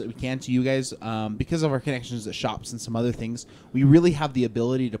very best that we can to you guys. Because of our connections at shops and some other things, we really have the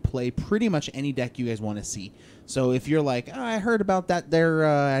ability to play pretty much any deck you guys want to see. So if you're like, I heard about that there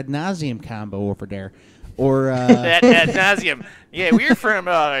ad nauseum combo over there, or That ad nauseum. Yeah, we're from,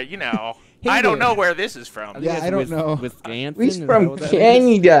 Hey I don't there. know where this is from. Yeah, I don't know. With Ganson, He's is that from what that is?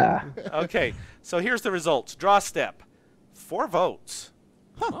 Canada. Okay, so here's the results. Draw step, 4 votes.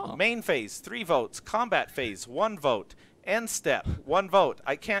 Oh. Main phase, 3 votes. Combat phase, 1 vote. End step, 1 vote.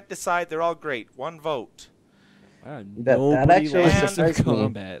 I can't decide. They're all great. 1 vote. Wow, That nobody actually likes surprised me.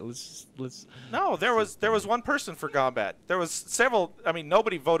 combat. Let's. No, there was 1 person for combat. There was several. I mean,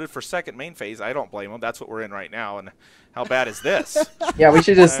 nobody voted for second main phase. I don't blame them. That's what we're in right now. And how bad is this? Yeah, we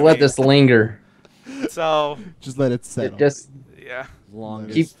should just I let mean- this linger. So just let it settle. Just yeah,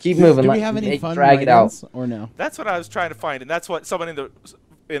 Longest. keep moving. Do we let- have any make- fun drag it out. write-ins or no? that's what I was trying to find, and that's what someone in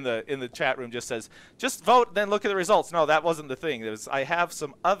the chat room just says. Just vote, then look at the results. No, that wasn't the thing. I have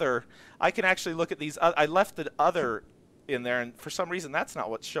some other. I can actually look at these. I left the other in there, and for some reason that's not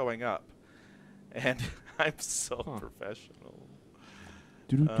what's showing up. And I'm so professional.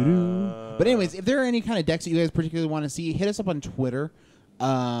 But anyways, if there are any kind of decks that you guys particularly want to see, hit us up on Twitter.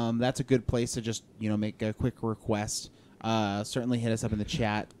 That's a good place to just make a quick request. Certainly hit us up in the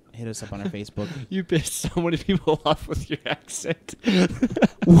chat. Hit us up on our Facebook. You pissed so many people off with your accent.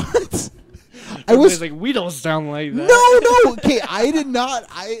 What? I Everybody's was like, we don't sound like that. no. Okay, I did not.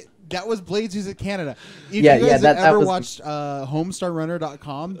 That was Blades Music Canada. If Yeah, you guys yeah, have that ever was- watched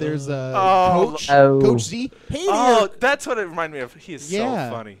homestarrunner.com, there's a Oh. Coach Z. Hey Oh, there. that's what it reminded me of. He is Yeah.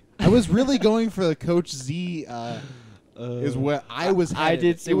 so funny. I was really going for the Coach Z. Is what I was. I headed.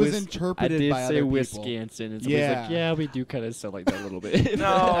 did say it was Wis- interpreted I did by say other Wisconsin, and somebody's Yeah. like, yeah, we do kind of sound like that a little bit.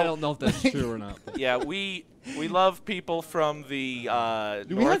 No. I don't know if that's true or not. but- Yeah, we love people from the We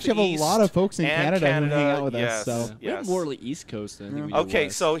actually have a Northeast lot of folks in and Canada who hang out with us, yes, so- We have yes. more like East Coast than I think we do Okay,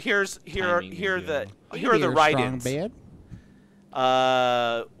 West. so here are Timing, here are yeah. the people. here are the Strong write-ins. bad.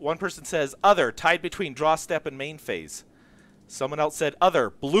 One person says other tied between draw step and main phase. Someone else said other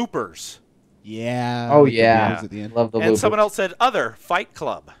bloopers, Yeah. Oh we could do yeah, those at the end. love the and loopers. someone else said other Fight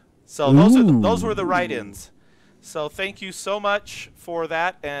Club. So those were the write-ins. So thank you so much for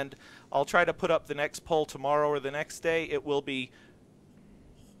that, and I'll try to put up the next poll tomorrow or the next day. It will be,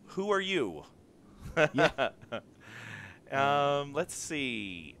 who are you? Let's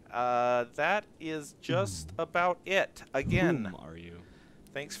see. That is just about it. Again, Whom are you?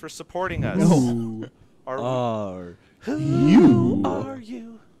 thanks for supporting us. No. Are You. are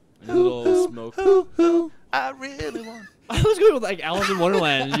you? A little smoke. Who I really want. I was going with like Alice in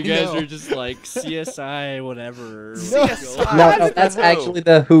Wonderland. You guys No. are just like CSI, whatever. CSI. No, that's Who? actually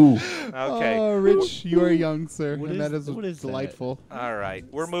the Who. Okay. Oh, Rich, you are young, sir, What and is- that is what is that? delightful. All right.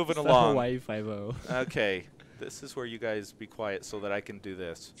 We're moving It's the along. Hawaii 5-0. Okay. This is where you guys be quiet so that I can do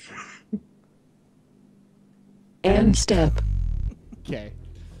this. End step. Okay.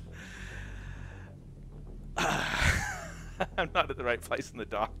 I'm not at the right place in the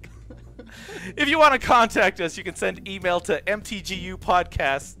doc. If you want to contact us, you can send email to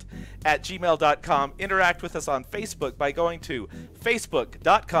mtgupodcast@gmail.com. Interact with us on Facebook by going to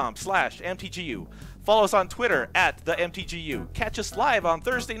facebook.com/mtgu. Follow us on Twitter @the MTGYou. Catch us live on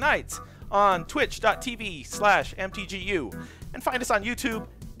Thursday nights on twitch.tv/MTGYou, and find us on YouTube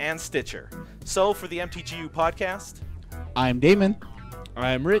and Stitcher. So for the MTGYou podcast, I'm Damon.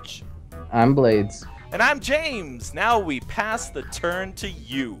 I'm Rich. I'm Blades. and I'm James. Now we pass the turn to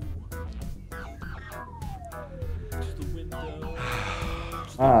you.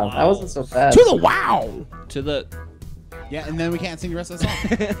 That wasn't so bad. To the wow! To the Yeah, and then we can't sing the rest of the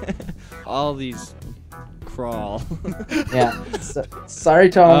song. all these crawl. Yeah. Sorry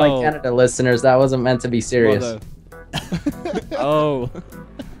to all Oh. my Canada listeners. That wasn't meant to be serious. Mother. Oh.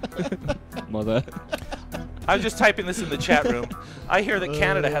 Mother. I'm just typing this in the chat room. I hear that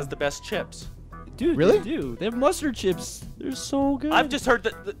Canada has the best chips. Dude, Really? They do. They have mustard chips. They're so good. I've just heard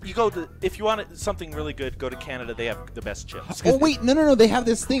that you go to, if you want something really good, go to Canada. They have the best chips. Oh wait, no. They have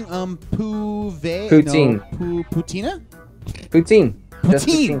this thing. Poutine. Poutine. No, poutine. Poutine. Just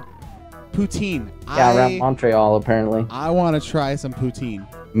Poutine. Poutine. Yeah, around Montreal apparently. I want to try some poutine.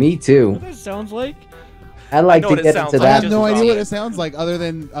 Me too. What that sounds like? I'd like know to what it get sounds into like, I that. have just no as idea what well. it sounds like other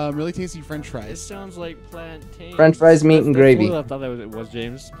than really tasty French It fries. sounds like plantains. French fries, meat, and That's gravy. what I thought that was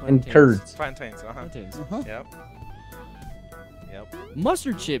James. And Plantains. curds. Plantains. Plantains. Uh-huh. Yep. Yep.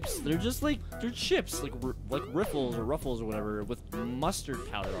 Mustard chips. They're just like they're chips, like riffles or ruffles or whatever, with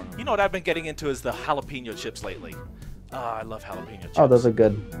mustard powder on them. You know what I've been getting into is the jalapeno chips lately. I love jalapeno chips. Oh, those are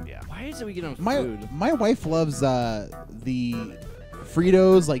good. Yeah. Why is it we get on My food? my wife loves the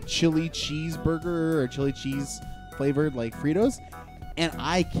Fritos like chili cheeseburger or chili cheese flavored like Fritos, and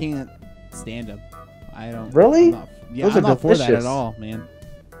I can't stand them. I don't. Really? I'm not, yeah, Those I'm are not for that at delicious. all, man.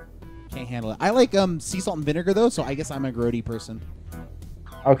 Can't handle it. I like sea salt and vinegar though, so I guess I'm a grody person.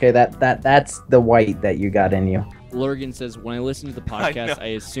 Okay, that's the white that you got in you. Lurgan says, when I listened to the I podcast, know. I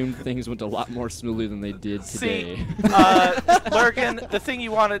assumed things went a lot more smoothly than they did today. See, Lurgan, the thing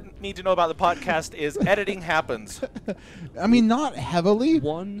you need to know about the podcast is editing happens. I mean, not heavily,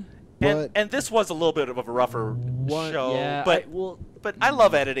 One, but And this was a little bit of a rougher one, show, yeah. but But I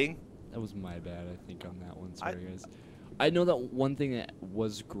love editing. that was my bad, I think, on that one. Sorry, guys. I know that one thing that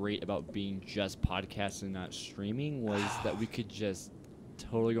was great about being just podcasts and not streaming was that we could just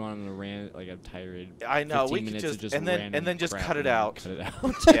totally go on a rant, like a tirade. I know, 15 we could minutes of just and then random just crap cut it and then out. Cut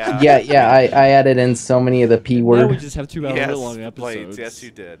it out. Yeah. Yeah, I added in so many of the P Now we word. just have 2 hour Yes, long episodes. Blades. Yes, you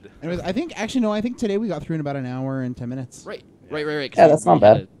did. anyways, I think today we got through in about an hour and 10 minutes. Right. 'cause Yeah, that's not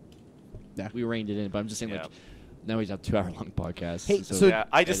bad. Yeah. We reined it in, but I'm just saying, Yeah. like, now we have 2 hour long podcasts. Hey, so so- Yeah,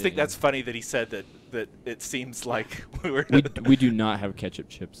 I just think editing. that's funny that he said that it seems like we were. we do not have ketchup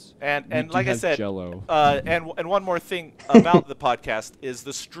chips. and We do like I have said, Jell-O. and one more thing about the podcast is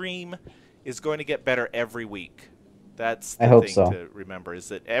the stream is going to get better every week. That's the I hope thing so. to remember is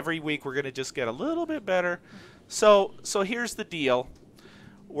that every week we're going to just get a little bit better. So here's the deal.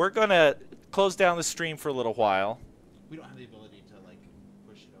 We're going to close down the stream for a little while. We don't have the ability to like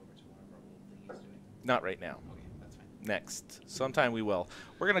push it over to one of our old things doing. Not right now. Okay, that's fine. Next. Sometime we will.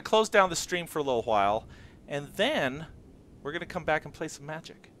 We're going to close down the stream for a little while, and then we're going to come back and play some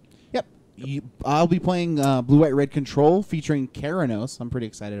Magic. Yep. I'll be playing Blue White Red Control featuring Keranos. I'm pretty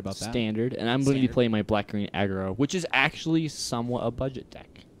excited about that. Standard, and I'm going to be Standard. playing my black green aggro, which is actually somewhat a budget deck.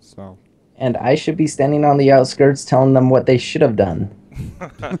 So And I should be standing on the outskirts telling them what they should have done.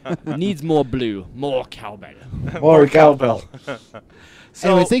 needs more blue, more cowbell. More cowbell.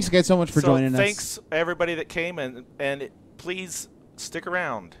 Anyways, thanks guys so much for joining us. Thanks everybody that came, and please stick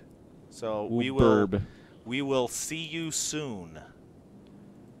around. So Burb. we will see you soon.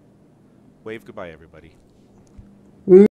 Wave goodbye, everybody.